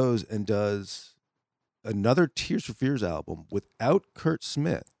Roland goes and does another Tears for Fears album without Kurt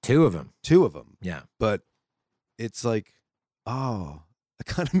Smith. Two of them. Yeah. But it's like, oh, I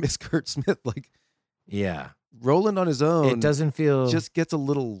kind of miss Kurt Smith. Like, Yeah. Roland on his own It doesn't feel just gets a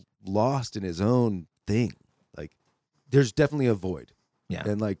little lost in his own thing. Like, there's definitely a void. Yeah.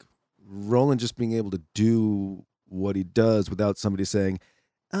 And like Roland just being able to do what he does without somebody saying,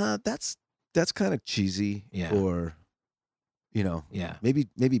 that's kind of cheesy. Yeah. Or, Yeah.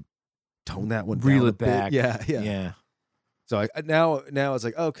 maybe tone that one Reel down a it bit. back. Yeah. Yeah. So now it's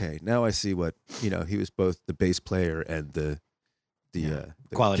like, okay, now I see what, he was both the bass player and the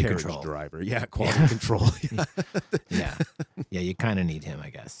Quality carriage control. driver. Yeah, quality control. Yeah. Yeah. Yeah. You kind of need him, I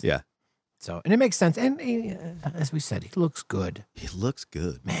guess. Yeah. So, and it makes sense. And as we said, he looks good. He looks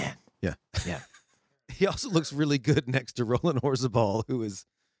good. Man. Yeah. Yeah. He also looks really good next to Roland Orzabal, who is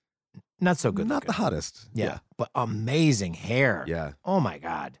Not so good. not the looking. hottest. Yeah. But amazing hair. Yeah. Oh my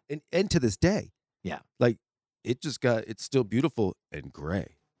God. And to this day. Yeah. Like it's still beautiful and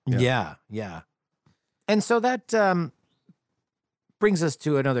gray. Yeah. Yeah. And so that brings us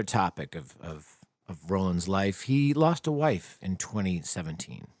to another topic of Roland's life. He lost a wife in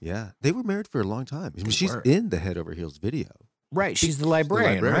 2017. Yeah. They were married for a long time. I mean, They she's were. in the Head Over Heels video. Right. She's the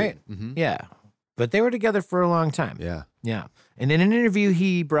librarian, right? Mm-hmm. Yeah. But they were together for a long time. Yeah. Yeah. And in an interview,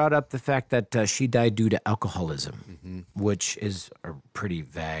 he brought up the fact that she died due to alcoholism, Mm-hmm. which is a pretty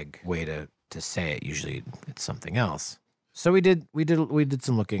vague way to say it. Usually it's something else. So we did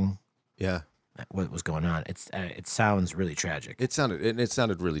some looking Yeah. at what was going on. It sounds really tragic. It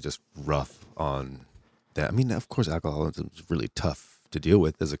sounded really just rough on that. I mean, of course, alcoholism is really tough to deal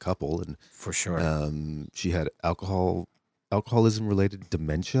with as a couple, and For sure. she had alcoholism related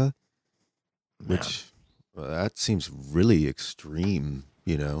dementia, which that seems really extreme,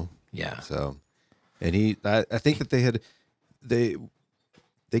 Yeah. So, and I think that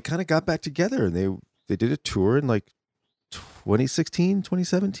they kind of got back together, and they did a tour in like 2016,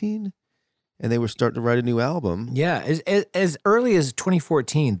 2017. And they were starting to write a new album. Yeah, as early as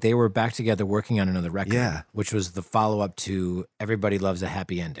 2014, they were back together working on another record, Yeah. which was the follow-up to Everybody Loves a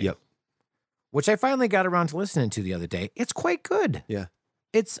Happy Ending. Yep. Which I finally got around to listening to the other day. It's quite good. Yeah.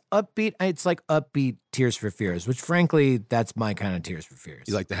 It's upbeat. It's like upbeat Tears for Fears, which frankly, that's my kind of Tears for Fears.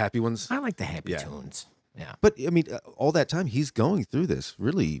 You like the happy ones? I like the happy Yeah. tunes. Yeah. But I mean, all that time he's going through this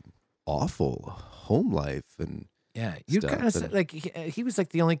really awful home life, and Yeah. You Stuff kind of and- like he was like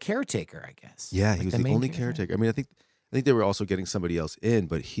the only caretaker, I guess. yeah, Like he was the main only caretaker. I mean, I think they were also getting somebody else in,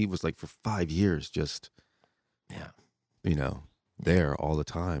 but he was like for 5 years just, Yeah. there all the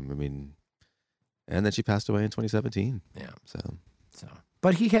time. I mean, and then she passed away in 2017. Yeah. So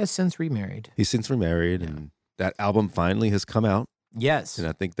But he has since remarried. he's since remarried, and that album finally has come out, Yes. and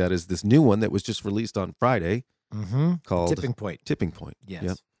I think that is this new one that was just released on Friday Mm-hmm. called Tipping Point. Tipping Point. Yes.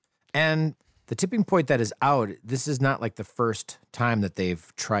 Yep. And the tipping point that is out, this is not like the first time that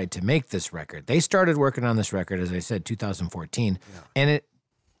they've tried to make this record. They started working on this record, as I said, 2014. And it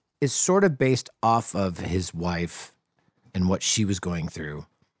is sort of based off of his wife and what she was going through.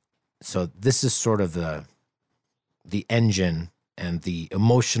 So this is sort of the engine and the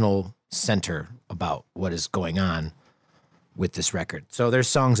emotional center about what is going on with this record. So there's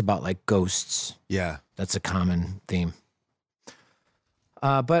songs about like ghosts. Yeah. That's a common theme.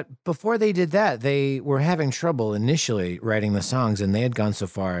 But before they did that, they were having trouble initially writing the songs, and they had gone so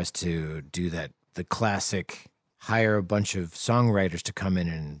far as to do the classic hire a bunch of songwriters to come in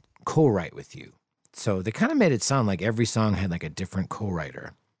and co-write with you. So they kind of made it sound like every song had like a different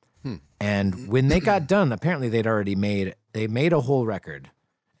co-writer. And when they got done, apparently they made a whole record.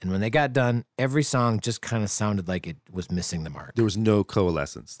 And when they got done, every song just kind of sounded like it was missing the mark. There was no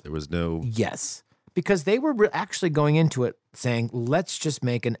coalescence. There was no. Yes, because they were actually going into it saying, let's just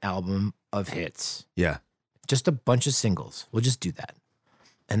make an album of hits, Yeah. just a bunch of singles. We'll just do that.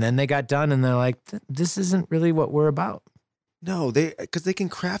 And then they got done and they're like, this isn't really what we're about. No, because they can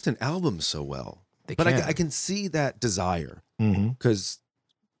craft an album so well. They But can. I can see that desire Mm-hmm. because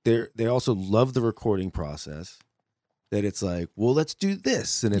they also love the recording process. That it's like, well, let's do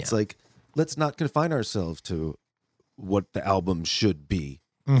this, and it's like, let's not confine ourselves to what the album should be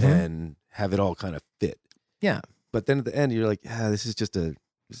and have it all kind of fit. Yeah. But then at the end, you're like, yeah, this is just a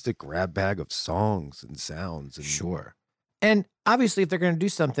grab bag of songs and sounds. And Sure. And obviously, if they're going to do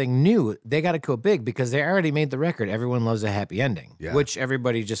something new, they got to go big because they already made the record. Everyone loves a happy ending, which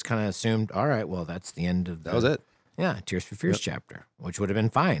everybody just kind of assumed, all right, well, that's the end of That was it. Yeah, Tears for Fears chapter, which would have been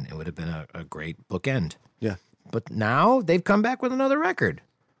fine. It would have been a great bookend. Yeah. But now they've come back with another record,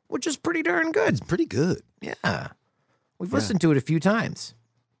 which is pretty darn good. It's pretty good. Yeah. We've listened to it a few times.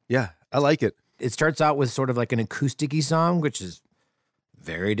 Yeah, I like it. It starts out with sort of like an acoustic-y song, which is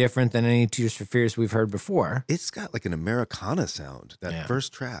very different than any Tears for Fears we've heard before. It's got like an Americana sound, that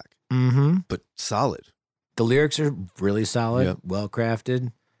first track, but solid. The lyrics are really solid, well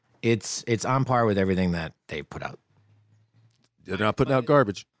crafted. It's on par with everything that they've put out. They're not putting out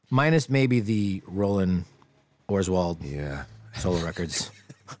garbage. Minus maybe the Roland Orzwald solo records.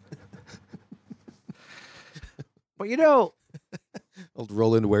 But you know, Old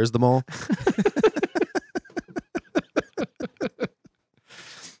Roland wears them all.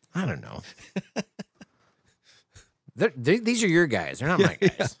 I don't know. These are your guys. They're not my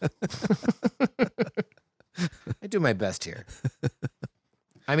guys. I do my best here.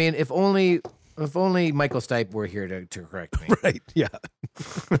 I mean, if only Michael Stipe were here to correct me. Right, yeah.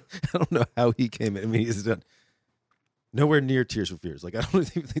 I don't know how he came in. I mean, he's done nowhere near Tears for Fears. Like, I don't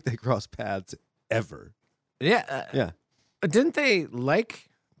even think they cross paths ever. Yeah. Yeah. Didn't they like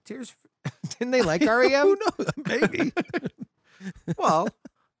Tears? Didn't they like REM? Who knows? Maybe. Well,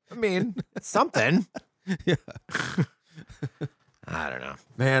 I mean, something. Yeah. I don't know.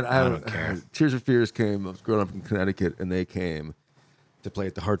 Man, I don't care. Tears for Fears came. I was growing up in Connecticut, and they came to play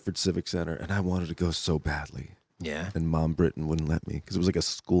at the Hartford Civic Center, and I wanted to go so badly. Yeah. And Mom Britton wouldn't let me because it was like a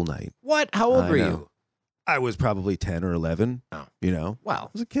school night. What? How old were you? I was probably 10 or 11. Oh. You know? Wow. I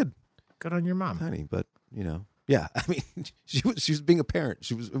was a kid. Good on your mom. Tiny, but, you know. Yeah. I mean, she was being a parent.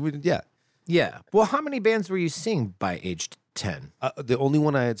 Yeah. Yeah. Well, how many bands were you seeing by age 10? The only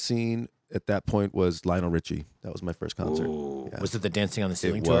one I had seen at that point was Lionel Richie. That was my first concert. Yeah. Was it the Dancing on the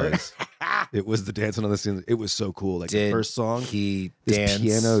Ceiling It tour? was. It was the Dancing on the Ceiling. It was so cool. Like Did the first song, he this dance?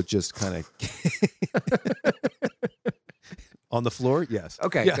 piano just kind of on the floor. Yes.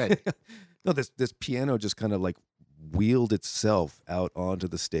 Okay, Yeah. good. No, this piano just kind of like wheeled itself out onto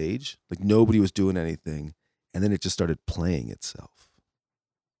the stage. Like nobody was doing anything, and then it just started playing itself.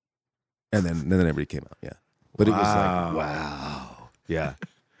 And then everybody came out. Yeah. But it was like, wow. Yeah.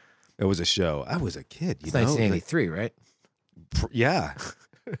 It was a show. I was a kid. It's 1983, right? Yeah.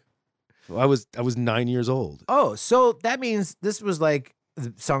 I was 9 years old. Oh, so that means this was like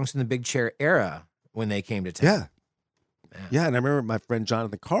the Songs from the Big Chair era when they came to town. Yeah. Yeah, and I remember my friend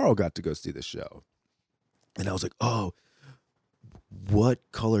Jonathan Carl got to go see the show. And I was like, oh, what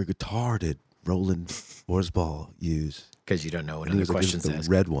color guitar did Roland Orzbal use? Because you don't know what And he other was like, questions "It to was ask.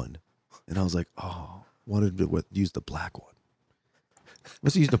 the red one." And I was like, oh, wanted to use the black one.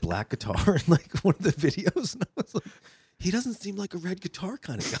 Must have used a black guitar in like one of the videos. And I was like, he doesn't seem like a red guitar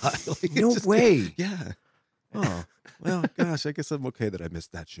kind of guy. Like, No just, way. Yeah. Oh, well, gosh, I guess I'm okay that I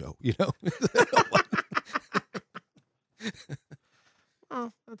missed that show, you know? Oh,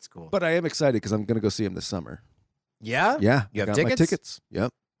 that's cool. But I am excited because I'm going to go see him this summer. Yeah? Yeah. You I have got my tickets? tickets.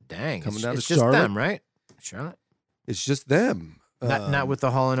 Yep. Dang. Coming it's, down it's to just Charlotte. them, right? Charlotte? It's just them. Not with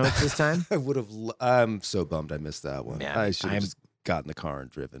the Hall & Oates this time? I would have. I'm so bummed I missed that one. Yeah, I should have I'm- just gotten in the car and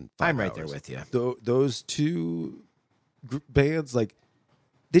driven. 5 I'm right there hours. with you. Those two bands, like,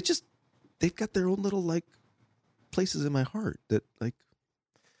 they've got their own little like places in my heart that like.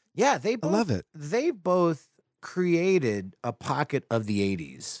 Yeah, they I both, love it. They both created a pocket of the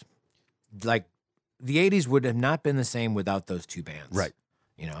 80s. Like, the 80s would have not been the same without those two bands. Right.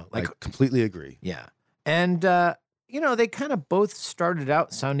 You know, I like, completely agree. yeah. And, you know, they kind of both started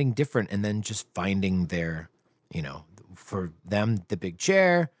out sounding different and then just finding their, you know, for them, The Big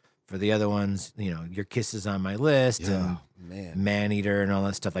Chair. For the other ones, you know, Your Kiss Is On My List Yeah, and man. Maneater and all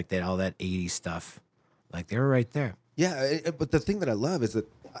that stuff like that, all that 80s stuff. Like, they were right there. Yeah, but the thing that I love is that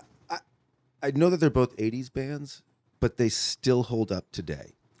I know that they're both '80s bands, but they still hold up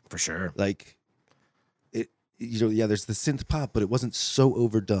today. For sure. Like, it, you know, yeah, there's the synth pop, but it wasn't so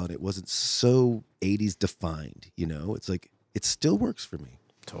overdone. It wasn't so '80s defined. You know, it's like it still works for me.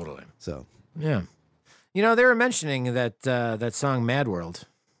 Totally. So Yeah. You know, they were mentioning that that song Mad World.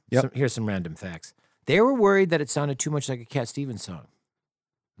 Yep. Here's some random facts. They were worried that it sounded too much like a Cat Stevens song.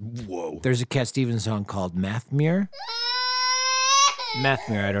 whoa, There's a Cat Stevens song called Mathmere.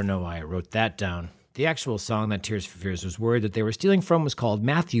 Mathmere, I don't know why I wrote that down. The actual song that Tears for Fears was worried that they were stealing from was called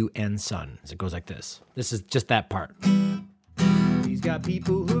Matthew and Son. It goes like this. This is just that part. He's got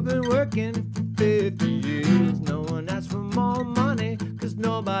people who've been working for 50 years. No one asks for more money, cause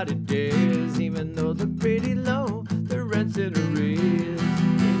nobody dares. Even though they're pretty low, the rent's in arrears.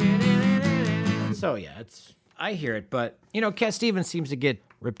 So yeah, it's I hear it, but, Cat Stevens seems to get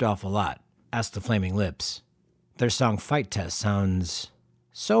ripped off a lot. Ask the Flaming Lips. Their song Fight Test sounds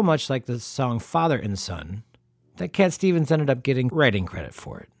so much like the song Father and Son that Cat Stevens ended up getting writing credit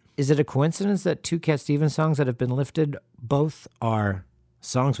for it. Is it a coincidence that two Cat Stevens songs that have been lifted both are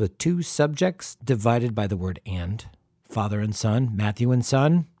songs with two subjects divided by the word and? Father and Son, Matthew and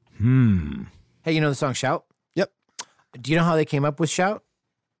Son? Hey, you know the song Shout? Yep. Do you know how they came up with Shout?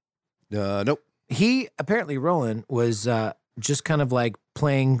 Nope. He, apparently Roland, was just kind of like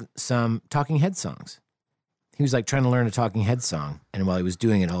playing some Talking Head songs. He was like trying to learn a Talking Head song, and while he was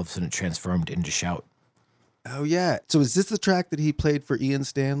doing it, all of a sudden it transformed into Shout. Oh, yeah. So is this the track that he played for Ian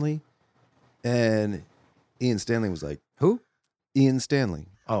Stanley? And Ian Stanley was like, Who? Ian Stanley,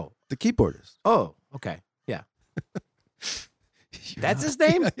 Oh. the keyboardist. Oh, okay. Yeah. That's his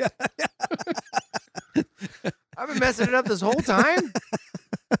name? Yeah. I've been messing it up this whole time?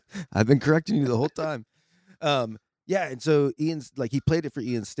 I've been correcting you the whole time. Yeah, and so Ian's like, he played it for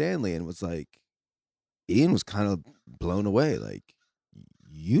Ian Stanley and was like, Ian was kind of blown away. Like,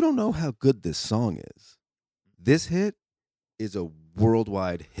 you don't know how good this song is. This hit is a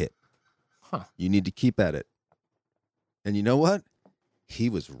worldwide hit. Huh. You need to keep at it. And you know what? He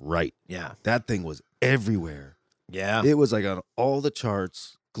was right. Yeah. That thing was everywhere. Yeah. It was like on all the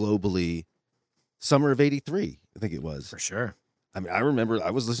charts globally. Summer of '83, I think it was. For sure. I mean, I remember I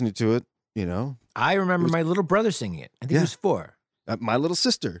was listening to it, I remember my little brother singing it. I think he Yeah. was 4. My little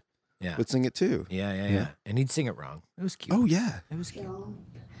sister Yeah. would sing it too. Yeah. And he'd sing it wrong. It was cute. Oh, yeah. It was cute.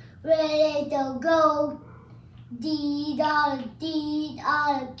 Ready to go. Dee da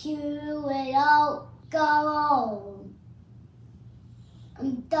Q and O. Come on.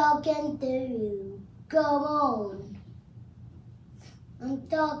 I'm talking to you. Come on. I'm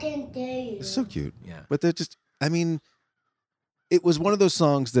talking to you. It's so cute. Yeah. But they're just, I mean, it was one of those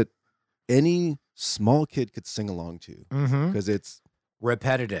songs that any small kid could sing along to Mm-hmm. because it's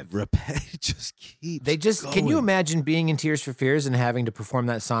Repetitive. repetitive. Just keeps They just, can you going. imagine being in Tears for Fears and having to perform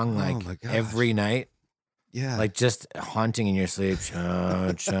that song Oh like my gosh. every night? Yeah. Like just haunting in your sleep.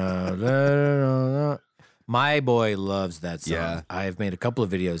 Cha, cha, da, da, da. My boy loves that song. Yeah. I've made a couple of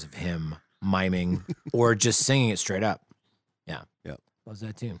videos of him miming or just singing it straight up. Yeah. Yep. Loves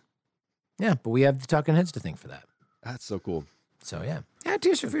that tune. Yeah, but we have the Talking Heads to thank for that. That's so cool. So yeah. Yeah,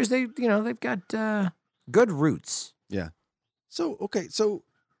 Tears for Fears, they've got good roots. Yeah. So, okay. So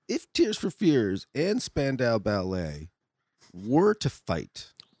if Tears for Fears and Spandau Ballet were to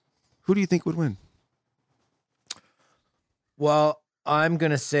fight, who do you think would win? Well, I'm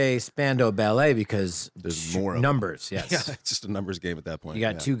gonna say Spandau Ballet because There's more of them. numbers. Yes. Yeah. It's just a numbers game at that point. You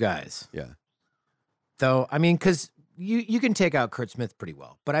got yeah. two guys. Yeah. Though, I mean, because you can take out Kurt Smith pretty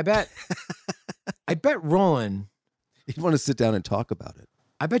well, but I bet Roland. You'd want to sit down and talk about it.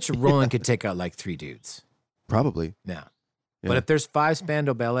 I bet you Roland could take out like 3 dudes. Probably. Yeah. Yeah. But if there's 5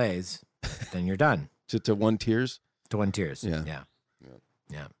 Spandau Ballets, then you're done. To one Tears. To 1 Tears. Yeah.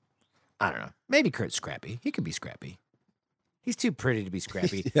 Yeah. I don't know. Maybe Kurt's scrappy. He could be scrappy. He's too pretty to be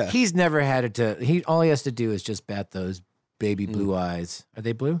scrappy. Yeah. He's never had it to. All he has to do is just bat those baby blue eyes. Are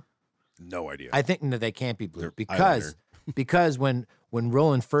they blue? No idea. I think no, they can't be blue They're because when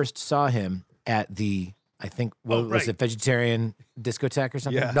Roland first saw him at the was right. it vegetarian discotheque or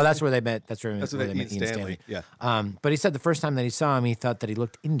something? Yeah. No, that's where they met. That's where That's they what met Ian Stanley. Yeah. But he said the first time that he saw him, he thought that he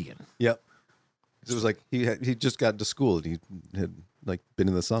looked Indian. Yep. It was like he just got to school and he had like been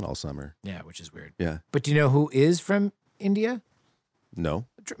in the sun all summer. Yeah, which is weird. Yeah. But do you know who is from India? No.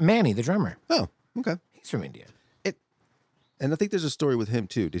 Manny, the drummer. Oh, okay. He's from India. And I think there's a story with him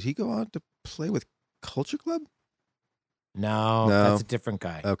too. Did he go on to play with Culture Club? No, No. that's a different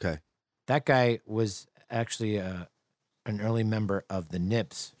guy. Okay. That guy was actually an early member of the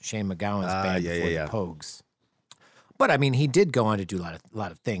Nips, Shane McGowan's band yeah, before yeah. the Pogues. But I mean, he did go on to do a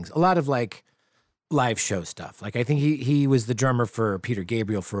lot of things, a lot of like live show stuff. Like I think he was the drummer for Peter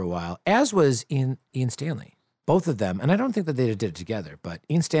Gabriel for a while, as was Ian Stanley. Both of them, and I don't think that they did it together, but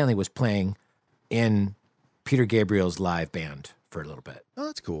Ian Stanley was playing in Peter Gabriel's live band for a little bit. Oh,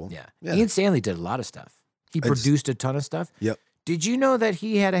 that's cool. Yeah. Yeah. Ian Stanley did a lot of stuff. He produced a ton of stuff. Yep. Did you know that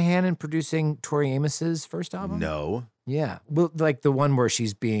he had a hand in producing Tori Amos's first album? No. Yeah. Well, like the one where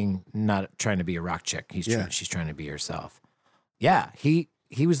she's being not trying to be a rock chick. Yeah. She's trying to be herself. Yeah. He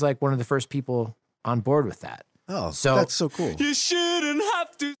was like one of the first people on board with that. Oh, So- that's so cool. You shouldn't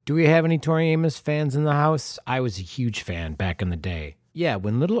have to. Do we have any Tori Amos fans in the house? I was a huge fan back in the day. Yeah,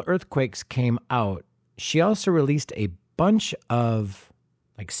 when Little Earthquakes came out, she also released a bunch of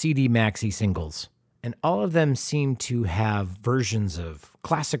like CD maxi singles, and all of them seemed to have versions of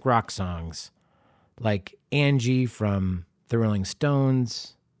classic rock songs like Angie from the Rolling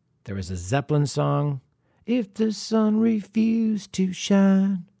Stones. There was a Zeppelin song. if the sun refused to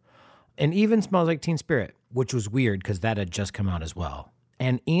shine. And even Smells Like Teen Spirit, which was weird because that had just come out as well.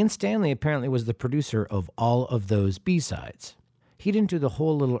 And Ian Stanley apparently was the producer of all of those B-sides. He didn't do the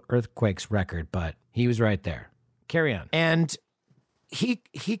whole Little Earthquakes record, but he was right there. Carry on. And he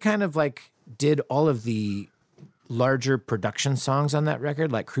kind of like did all of the larger production songs on that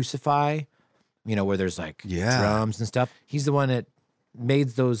record, like Crucify, where there's like drums and stuff. He's the one that made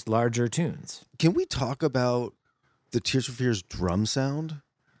those larger tunes. Can we talk about the Tears for Fears drum sound?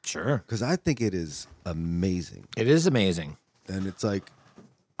 Sure. Because I think it is amazing. It is amazing. And it's like...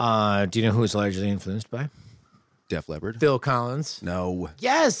 do you know who it's largely influenced by? Def Leppard? Phil Collins. No.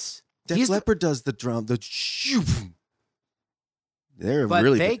 Yes. Def Leppard does the drum. They're but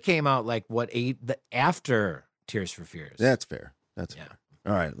really... they came out like after Tears for Fears. That's fair. That's fair.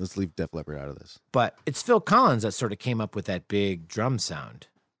 All right, let's leave Def Leppard out of this. But it's Phil Collins that sort of came up with that big drum sound.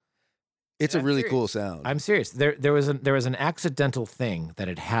 It's a really cool sound. I'm serious. There was an accidental thing that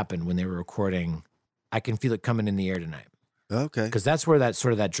had happened when they were recording I Can Feel It Coming in the Air Tonight. Okay. Because that's where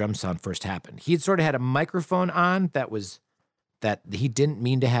that drum sound first happened. He had sort of had a microphone on that he didn't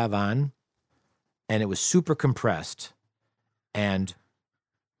mean to have on, and it was super compressed and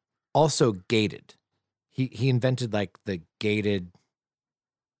also gated. He invented like the gated,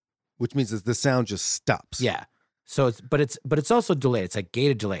 which means that the sound just stops. Yeah. So it's also delay. It's like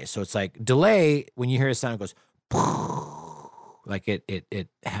gated delay. So it's like delay when you hear a sound, it goes like it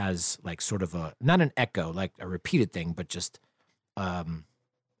has like sort of not an echo, like a repeated thing, but just a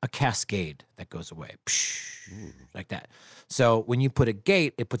cascade that goes away. Like that. So when you put a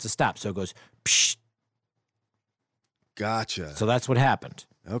gate, it puts a stop. So it goes Gotcha. So that's what happened.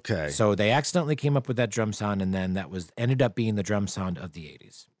 Okay. So they accidentally came up with that drum sound, and then that ended up being the drum sound of the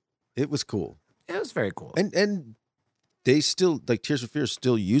 80s. It was cool. It was very cool. And they still, like, Tears for Fears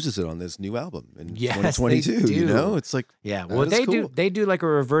still uses it on this new album in yes, 2022. They do. You know, it's like, yeah. Well, they do like a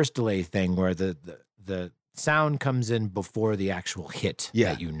reverse delay thing where the sound comes in before the actual hit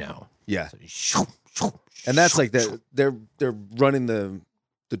that you know. Yeah. So, and that's like they're running the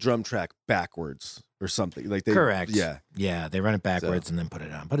drum track backwards or something. Like they correct. Yeah. Yeah. They run it backwards and then put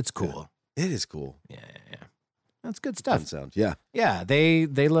it on, but it's cool. Yeah. It is cool. Yeah. That's good stuff. Fun sound. Yeah. Yeah. They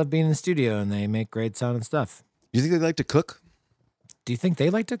love being in the studio and they make great sounding stuff. Do you think they like to cook? Do you think they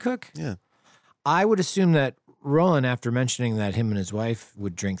like to cook? Yeah. I would assume that Roland, after mentioning that him and his wife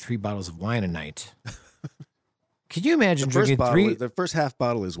would drink 3 bottles of wine a night. Could you imagine drinking The first half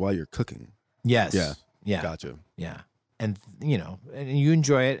bottle is while you're cooking. Yes. Yeah. Gotcha. Yeah. And, and you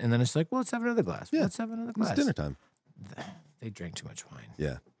enjoy it. And then it's like, well, let's have another glass. Yeah. Let's have another glass. It's dinner time. They drink too much wine.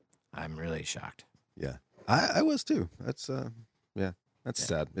 Yeah. I'm really shocked. Yeah. I was too. That's, that's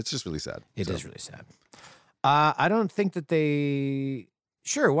sad. It's just really sad. It is really sad. I don't think that they...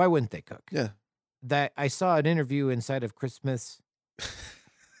 Sure, why wouldn't they cook? Yeah. That I saw an interview inside of Christmas.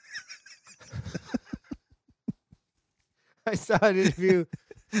 I saw an interview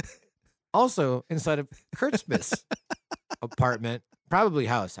also inside of Kurtzman's apartment, probably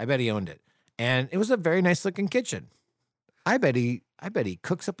house. I bet he owned it. And it was a very nice looking kitchen. I bet he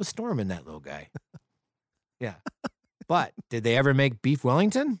cooks up a storm in that little guy. Yeah. But did they ever make beef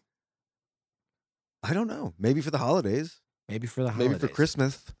Wellington? I don't know. Maybe for the holidays. Maybe for the holidays. Maybe for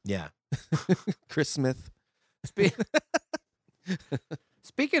Christmas. Yeah. Chris Smith.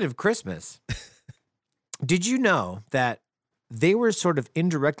 Speaking of Christmas, did you know that they were sort of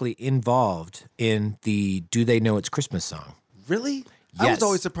indirectly involved in the Do They Know It's Christmas song? Really? Yes. I was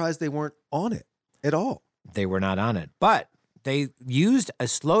always surprised they weren't on it at all. They were not on it. But they used a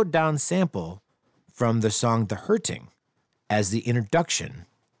slowed down sample from the song The Hurting as the introduction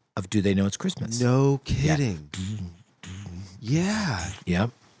of Do They Know It's Christmas. No kidding. Yeah.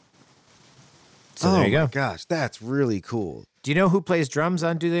 Yep. So there you go. Oh my gosh, that's really cool. Do you know who plays drums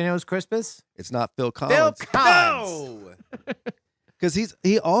on Do They Know It's Christmas? It's not Phil Collins. Phil Collins. No! Because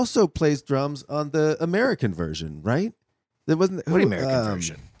he also plays drums on the American version, right? There wasn't What American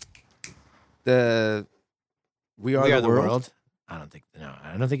version? The We Are the World. I don't think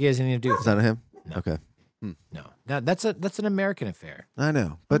he has anything to do with Is that. that him? No. Okay. No. That's an American affair. I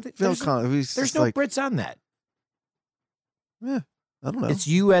know. But Phil There's- Collins, There's no Brits on that. Yeah, I don't know. It's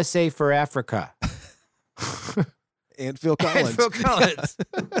USA for Africa. and Phil Collins. And Phil Collins.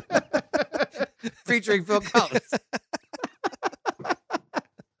 Featuring Phil Collins.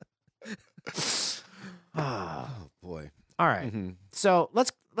 Oh boy. All right. Mhm. So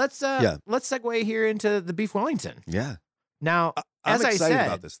let's segue here into the beef Wellington. Yeah. Now, I'm as I excited said,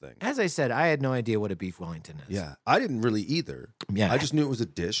 about this thing. As I said, I had no idea what a beef Wellington is. Yeah. I didn't really either. Yeah. I just knew it was a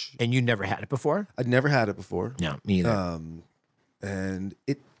dish. And you never had it before? I'd never had it before. No, me either. And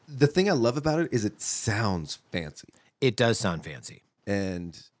the thing I love about it is it sounds fancy. It does sound fancy.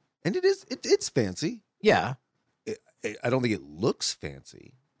 And it's fancy. Yeah. I don't think it looks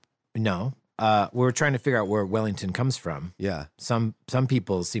fancy. No. We're trying to figure out where Wellington comes from. Yeah. Some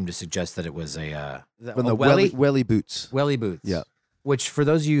people seem to suggest that it was a From the welly boots. welly boots. Yeah. Which, for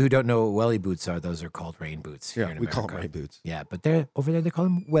those of you who don't know what welly boots are, those are called rain boots here in we call them America. rain boots. Yeah, but they're over there. They call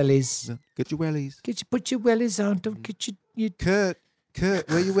them wellies. Yeah. Get your wellies. Put your wellies on. Don't get your Kurt,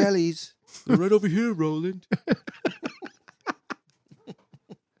 where are your wellies? They're right over here, Roland.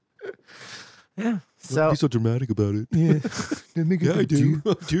 Yeah. So Be so dramatic about it. yeah, Yeah, I do.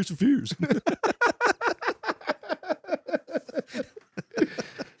 Tears for Fears.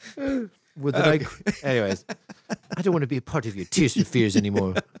 Anyways, I don't want to be a part of your Tears for Fears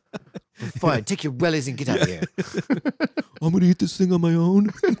anymore. Fine, take your wellies and get out of here. I'm going to eat this thing on my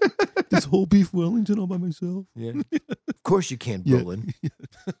own. This whole beef Wellington all by myself. Yeah. Of course you can, Yeah. Brolin.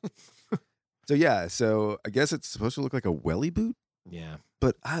 So I guess it's supposed to look like a welly boot, Yeah.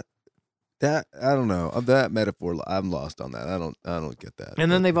 but I don't know. That metaphor, I'm lost on that. I don't get that.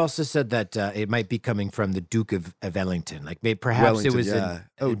 And then they've also said that it might be coming from the Duke of Ellington. Like maybe perhaps it was Duke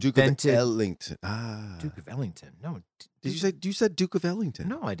invented. of Ellington. Ah. Duke of Ellington. No. Did you said Duke of Ellington?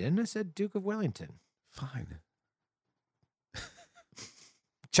 No, I didn't. I said Duke of Wellington. Fine.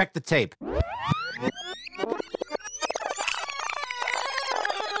 Check the tape.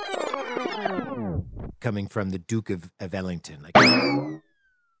 Coming from the Duke of Ellington. Like, I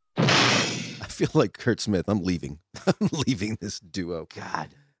feel like Kurt Smith. I'm leaving. I'm leaving this duo. God.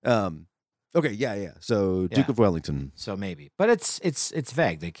 Okay, yeah. So Duke Yeah. of Wellington. So maybe, but it's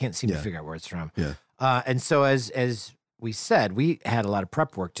vague. They can't seem to Yeah. figure out where it's from. Yeah. And so as we said, we had a lot of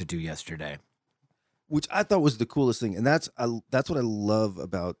prep work to do yesterday. Which I thought was the coolest thing, and that's what I love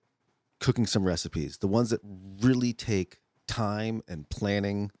about cooking some recipes. The ones that really take time and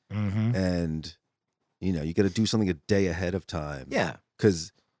planning, Mm-hmm. and you got to do something a day ahead of time. Yeah.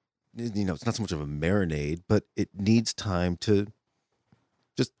 Because it's not so much of a marinade, but it needs time to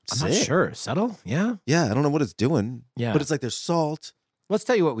just I'm sit. not sure. Settle? Yeah. Yeah, I don't know what it's doing. Yeah. But it's like there's salt. Let's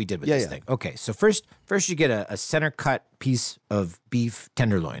tell you what we did with Yeah, this yeah. thing. Okay, so first you get a center cut piece of beef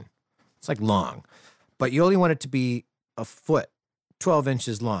tenderloin. It's like long, but you only want it to be a foot, 12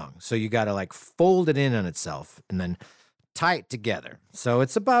 inches long. So you got to like fold it in on itself and then tie it together. So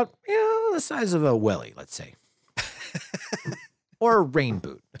it's about the size of a welly, let's say, or a rain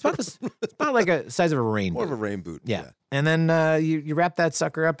boot. It's about like a size of a rain More boot. of a rain boot. Yeah. And then you wrap that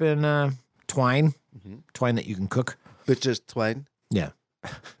sucker up in twine, Mm-hmm. twine that you can cook. Bitches twine. Yeah.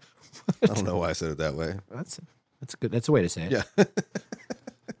 I don't know why I said it that way. That's good. That's a way to say it. Yeah.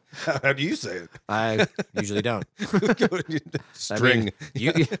 How do you say it? I usually don't. String.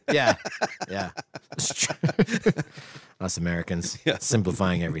 Yeah. Us Americans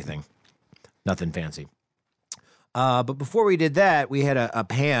simplifying everything. Nothing fancy. But before we did that, we had a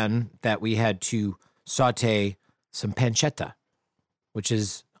pan that we had to saute some pancetta, which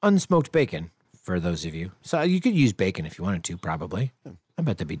is unsmoked bacon for those of you. So you could use bacon if you wanted to, probably. I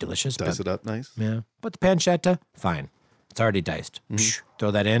bet that'd be delicious. Dice but- it up nice. yeah. But the pancetta, fine. It's already diced. Psh,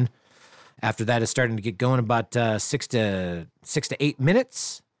 throw that in. After that, it's starting to get going about 6 to 8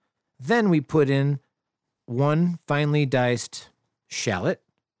 minutes. Then we put in one finely diced shallot,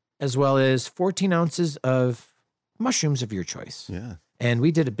 as well as 14 ounces of mushrooms of your choice. Yeah. And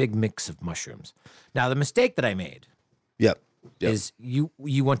we did a big mix of mushrooms. Now, the mistake that I made Yep. is you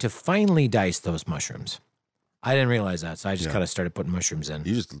want to finely dice those mushrooms. I didn't realize that, so I just Yeah. kind of started putting mushrooms in.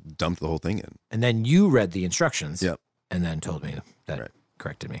 You just dumped the whole thing in. And then you read the instructions. Yep. And then told me that Right.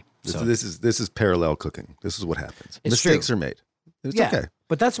 corrected me. This, So this is parallel cooking. This is what happens. It's Mistakes true. are made. It's yeah, okay.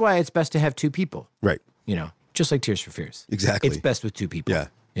 but that's why it's best to have two people. Right. Just like Tears for Fears. Exactly. It's best with two people. Yeah.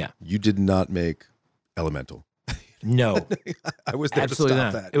 Yeah. You did not make Elemental. No, I was there absolutely to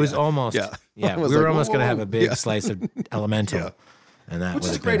not. stop that. It was Yeah. almost. Yeah. Yeah. I We was were like, almost going to have whoa. a big Yeah. slice of Elemental, Yeah. and that Which would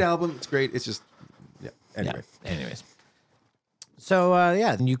is a have great been- album. It's great. It's just Anyway. Yeah. Anyways. So,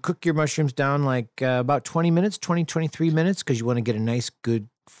 then you cook your mushrooms down like about 20 minutes, 23 minutes, because you want to get a nice, good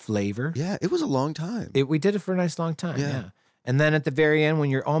flavor. Yeah, it was a long time. We did it for a nice long time. Yeah. Yeah. And then at the very end, when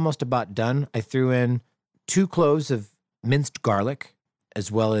you're almost about done, I threw in 2 cloves of minced garlic, as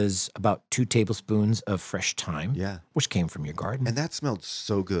well as about 2 tablespoons of fresh thyme, Yeah. which came from your garden. And that smelled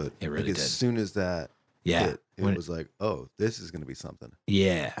so good. It really like, did. As soon as that Yeah. hit, it When- was like, oh, this is going to be something.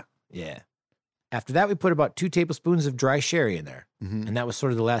 Yeah. After that, we put about 2 tablespoons of dry sherry in there. Mhm. And that was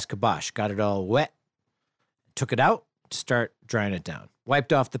sort of the last kibosh. Got it all wet, took it out, start drying it down.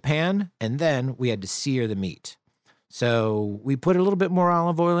 Wiped off the pan, and then we had to sear the meat. So we put a little bit more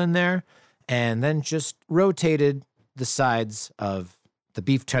olive oil in there and then just rotated the sides of the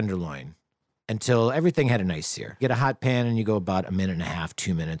beef tenderloin until everything had a nice sear. Get a hot pan and you go about 1.5 minutes,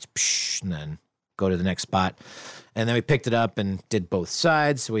 2 minutes, and then go to the next spot. And then we picked it up and did both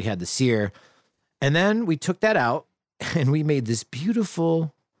sides. So we had the sear. And then we took that out and we made this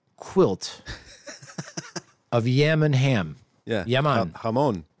beautiful quilt of Yemen ham. Yeah. Yaman.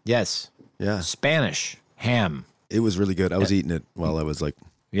 Jamon. Yes. Yeah. Spanish ham. It was really good. I was eating it while I was like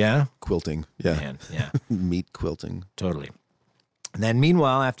Yeah? quilting. Yeah. Man, yeah, Meat quilting. totally. And then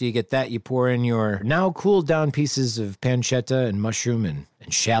meanwhile, after you get that, you pour in your now cooled down pieces of pancetta and mushroom and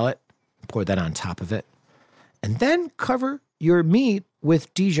shallot. Pour that on top of it. And then cover your meat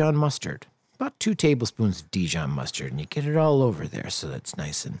with Dijon mustard. About 2 tablespoons of Dijon mustard. And you get it all over there so that's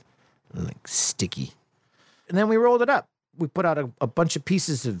nice and like sticky. And then we rolled it up. We put out a bunch of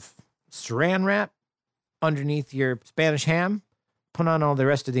pieces of saran wrap underneath your Spanish ham, put on all the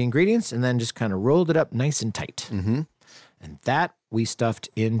rest of the ingredients, and then just kind of rolled it up nice and tight. Mm-hmm. And that we stuffed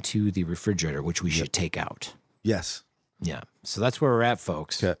into the refrigerator, which we should take out. Yes. Yeah. So that's where we're at,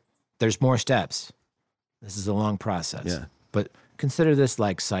 folks. Okay. There's more steps. This is a long process. Yeah. But consider this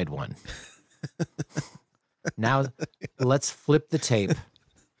like side one. Now let's flip the tape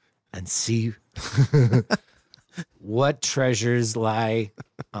and see what treasures lie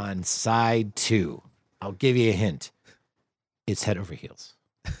on side 2. I'll give you a hint. It's Head Over Heels.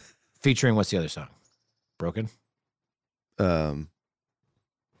 Featuring what's the other song? Broken?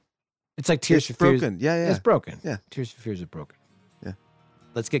 It's like Tears It's for Fears. broken. Yeah, yeah. It's broken. Yeah. Tears for Fears is broken. Yeah.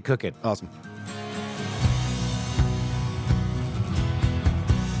 Let's get cooking. Awesome.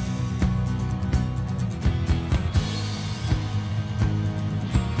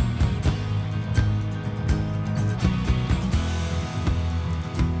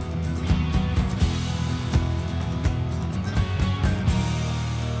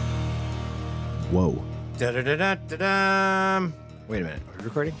 Whoa. Da-da-da-da-da-da. Wait a minute. Are we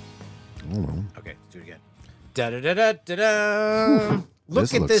recording? I don't know. Okay, let's do it again. Da-da-da-da-da-da. Look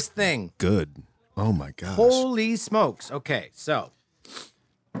This at looks this thing. Good. Oh my gosh. Holy smokes. Okay, so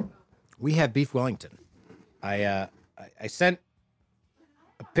we have beef Wellington. I sent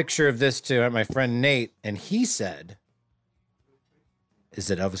a picture of this to my friend Nate, and he said, is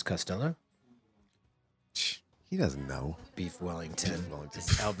it Elvis Costello? He doesn't know. Beef Wellington.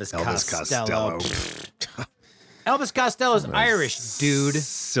 It's Elvis, Elvis Costello. Costello. Elvis Costello's Irish, dude.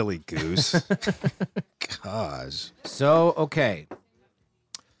 Silly goose. Gosh. So, okay.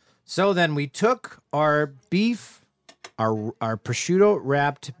 So then we took our beef, our prosciutto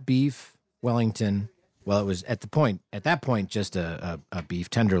wrapped beef Wellington. Well, it was at that point, just a beef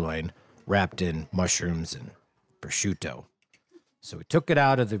tenderloin wrapped in mushrooms and prosciutto. So we took it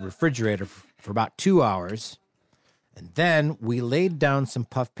out of the refrigerator for about 2 hours. And then we laid down some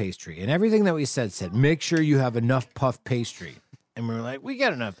puff pastry. And everything that we said, make sure you have enough puff pastry. And we were like, we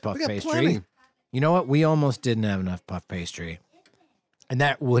got enough puff We got pastry. plenty. You know what? We almost didn't have enough puff pastry. And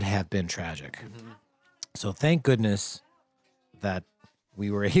that would have been tragic. Mm-hmm. So thank goodness that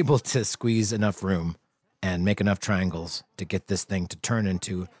we were able to squeeze enough room and make enough triangles to get this thing to turn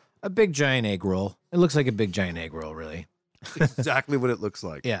into a big giant egg roll. It looks like a big giant egg roll, really. Exactly what it looks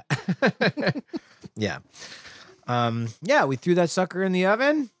like. Yeah. Yeah. Yeah, we threw that sucker in the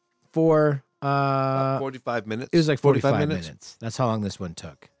oven for 45 minutes. it was like 45 minutes. That's how long this one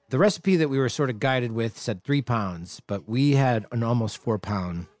took. The recipe that we were sort of guided with said 3 pounds, but we had an almost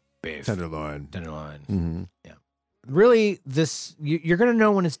 4-pound beef Tenderloin. tenderloin. Yeah. Really, this you're gonna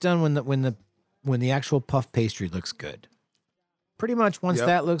know when it's done when the actual puff pastry looks good. Pretty much once Yep.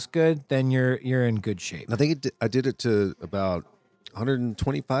 that looks good, then you're in good shape. I think I did it to about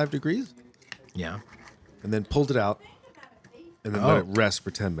 125 degrees Yeah. and then pulled it out and then Oh. let it rest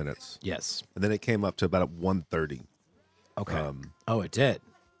for 10 minutes. Yes. And then it came up to about 130. Okay. Oh, it did.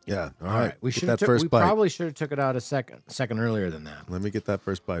 Yeah. All right. We Get should that first bite. probably should have took it out a second earlier than that. Let me get that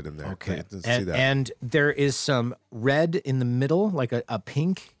first bite in there. Okay. Let's see And, that. and there is some red in the middle, like a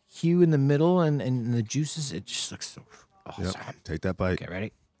pink hue in the middle, and the juices. It just looks so awesome. Yep. Take that bite. Okay,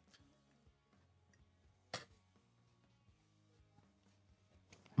 ready?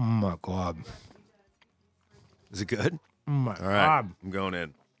 Oh my God. Is it good? Oh my All right. God. I'm going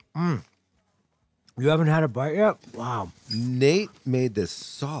in. You haven't had a bite yet? Wow. Nate made this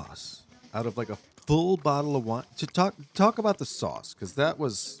sauce out of like a full bottle of wine. To talk about the sauce, because that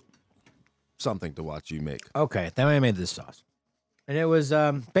was something to watch you make. Okay, then I made this sauce. And it was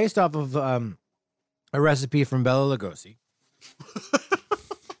based off of a recipe from Bella Lugosi.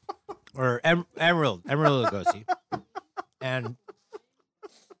 Or Emerald Lugosi. And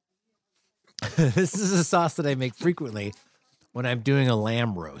this is a sauce that I make frequently when I'm doing a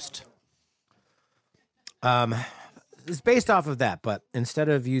lamb roast. it's based off of that, but instead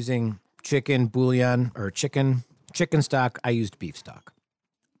of using chicken bouillon or chicken stock, I used beef stock.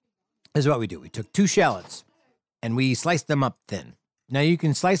 This is what we do. We took 2 shallots and we sliced them up thin. Now you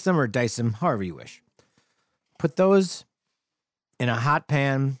can slice them or dice them however you wish. Put those in a hot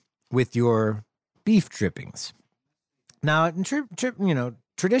pan with your beef drippings. Now,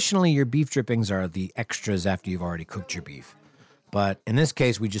 traditionally your beef drippings are the extras after you've already cooked your beef. But in this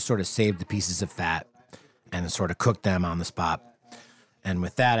case, we just sort of saved the pieces of fat and sort of cooked them on the spot. And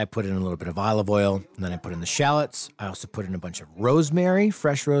with that, I put in a little bit of olive oil, and then I put in the shallots. I also put in a bunch of rosemary,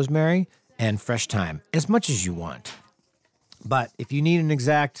 fresh rosemary, and fresh thyme, as much as you want. But if you need an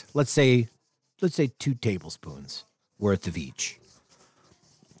exact, let's say 2 tablespoons worth of each.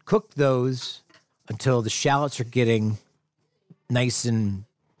 Cook those until the shallots are getting nice and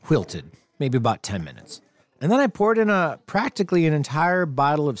wilted, maybe about 10 minutes. And then I poured in practically an entire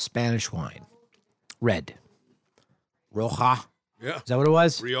bottle of Spanish wine. Red. Rioja. Yeah. Is that what it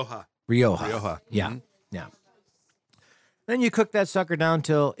was? Rioja. Rioja. Yeah. Yeah. Then you cook that sucker down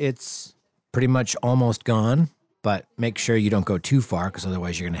till it's pretty much almost gone, but make sure you don't go too far because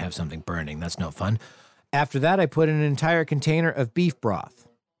otherwise you're going to have something burning. That's no fun. After that, I put in an entire container of beef broth.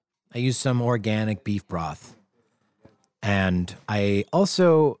 I used some organic beef broth. And I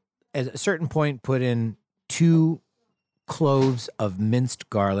also, at a certain point, put in 2 cloves of minced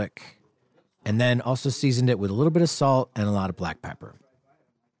garlic, and then also seasoned it with a little bit of salt and a lot of black pepper,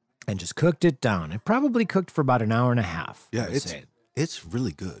 and just cooked it down. It probably cooked for about an hour and a half. Yeah, it's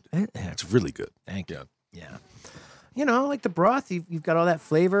really good. It's really good. Thank you. Yeah. Like the broth, you've got all that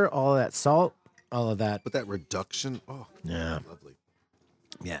flavor, all that salt, all of that. But that reduction, Yeah. lovely.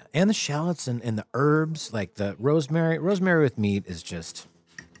 Yeah, and the shallots and the herbs, like the rosemary. Rosemary with meat is just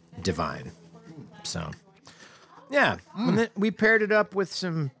divine. So, yeah. And then we paired it up with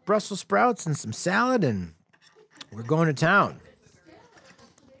some Brussels sprouts and some salad, and we're going to town.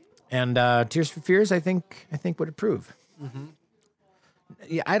 And Tears for Fears, I think would approve. Mm-hmm.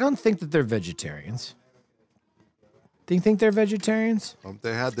 Yeah, I don't think that they're vegetarians. Do you think they're vegetarians? If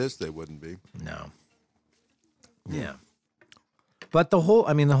they had this, they wouldn't be. No. Yeah. But the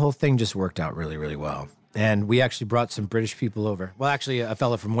whole thing just worked out really, really well. And we actually brought some British people over. Well, actually, a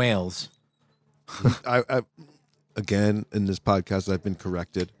fella from Wales. I again, in this podcast, I've been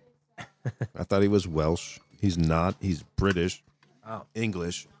corrected. I thought he was Welsh. He's not. He's British,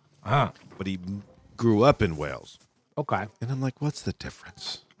 English, but he grew up in Wales. Okay. And I'm like, what's the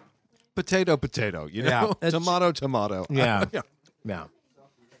difference? Potato, Yeah, tomato. Yeah. Yeah.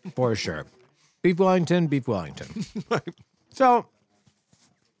 For sure. Beef Wellington. Right. So,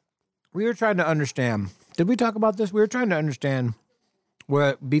 we were trying to understand. Did we talk about this? We were trying to understand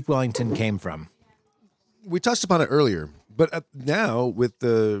where Beef Wellington came from. We touched upon it earlier, but now with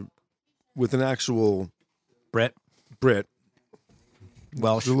an actual Brit. it's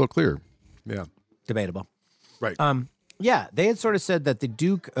Welsh. a little clearer. Yeah. Debatable. Right. Yeah, they had sort of said that the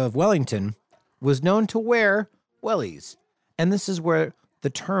Duke of Wellington was known to wear wellies. And this is where the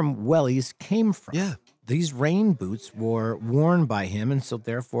term wellies came from. Yeah. These rain boots were worn by him, and so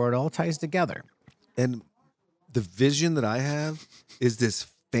therefore it all ties together. And the vision that I have is this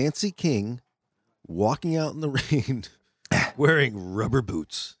fancy king walking out in the rain wearing rubber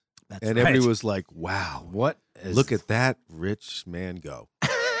boots. That's and right. everybody was like, wow, What is look at that rich man go.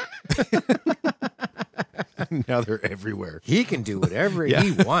 Now they're everywhere. He can do whatever Yeah.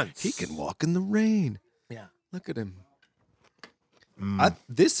 he wants. He can walk in the rain. Yeah. Look at him.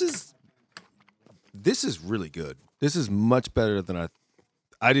 This is really good. This is much better than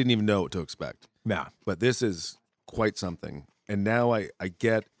I didn't even know what to expect. Yeah. But this is quite something. And now I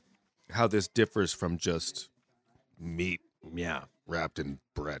get how this differs from just meat Yeah. wrapped in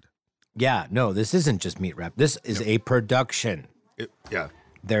bread. Yeah. No, this isn't just meat wrap. This is a production. Yeah.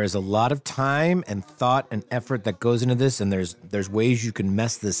 There is a lot of time and thought and effort that goes into this, and there's ways you can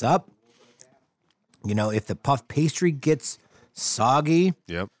mess this up. If the puff pastry gets soggy,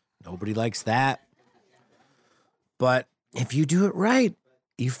 Yep. nobody likes that. But if you do it right,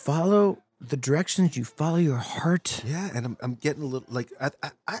 you follow the directions, you follow your heart. Yeah, and I'm getting a little like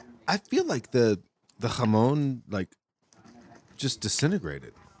I feel like the jamon just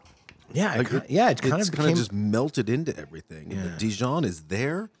disintegrated. Yeah, Like it kind of became just melted into everything. And the Dijon is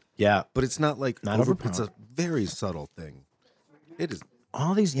there, yeah. but it's not like Not it's overpowering. a very subtle thing. It is.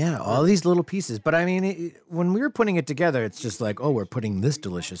 All these little pieces. But I mean, when we were putting it together, it's just like, oh, we're putting this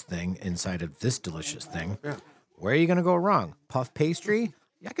delicious thing inside of this delicious thing. Yeah. Where are you going to go wrong? Puff pastry?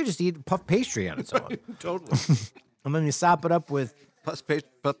 I could just eat puff pastry on its own. Totally. And then you sop it up with, puff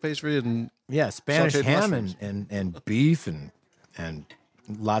pastry and Spanish Sauteed ham mushrooms. and beef and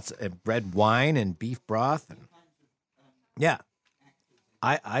lots of red wine and beef broth. And Yeah.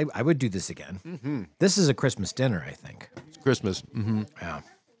 I would do this again. This is a Christmas dinner, I think. It's Christmas. Yeah.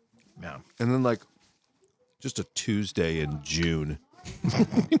 Yeah. And then, like, just a Tuesday in June.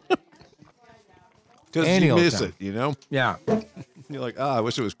 Because you Annual miss time. it, you know? Yeah. You're like, I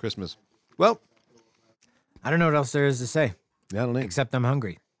wish it was Christmas. Well, I don't know what else there is to say, I don't know. except I'm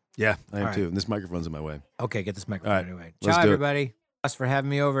hungry. Yeah, I am All right. too. And this microphone's in my way. Okay, get this microphone All right, anyway. let's Ciao, do it. everybody. Thanks for having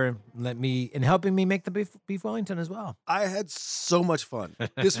me over and helping me make the beef Wellington as well. I had so much fun.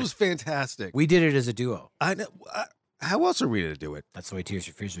 This was fantastic. We did it as a duo. I know. How else are we to do it? That's the way Tears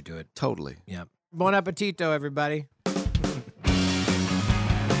for Fears would do it. Totally. Yeah. Bon appetito, everybody.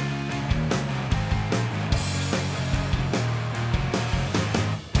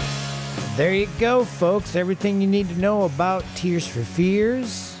 There you go, folks. Everything you need to know about Tears for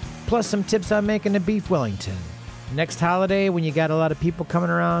Fears, plus some tips on making a beef Wellington. Next holiday, when you got a lot of people coming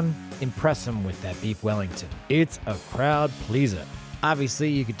around, impress them with that beef Wellington. It's a crowd pleaser. Obviously,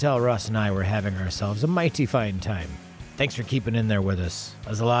 you could tell Russ and I were having ourselves a mighty fine time. Thanks for keeping in there with us.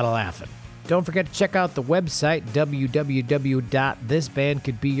 There's a lot of laughing. Don't forget to check out the website,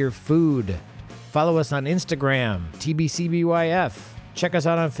 www.thisbandcouldbeyourfood. Follow us on Instagram, TBCBYF. Check us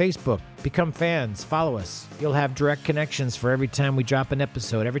out on Facebook. Become fans. Follow us. You'll have direct connections for every time we drop an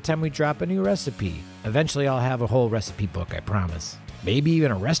episode, every time we drop a new recipe. Eventually, I'll have a whole recipe book, I promise. Maybe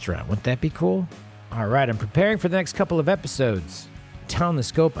even a restaurant. Wouldn't that be cool? All right, I'm preparing for the next couple of episodes. Down the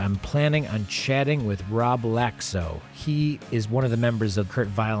scope, I'm planning on chatting with Rob Laxo. He is one of the members of Kurt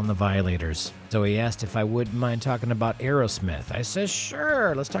Vile and the Violators. So he asked if I wouldn't mind talking about Aerosmith. I said,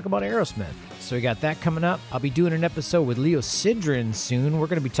 sure, let's talk about Aerosmith. So we got that coming up. I'll be doing an episode with Leo Sidran soon. We're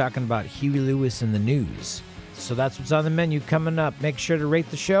going to be talking about Huey Lewis and the news. So that's what's on the menu coming up. Make sure to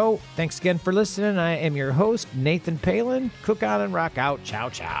rate the show. Thanks again for listening. I am your host, Nathan Palin. Cook on and rock out. Ciao,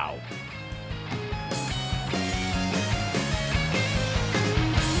 ciao.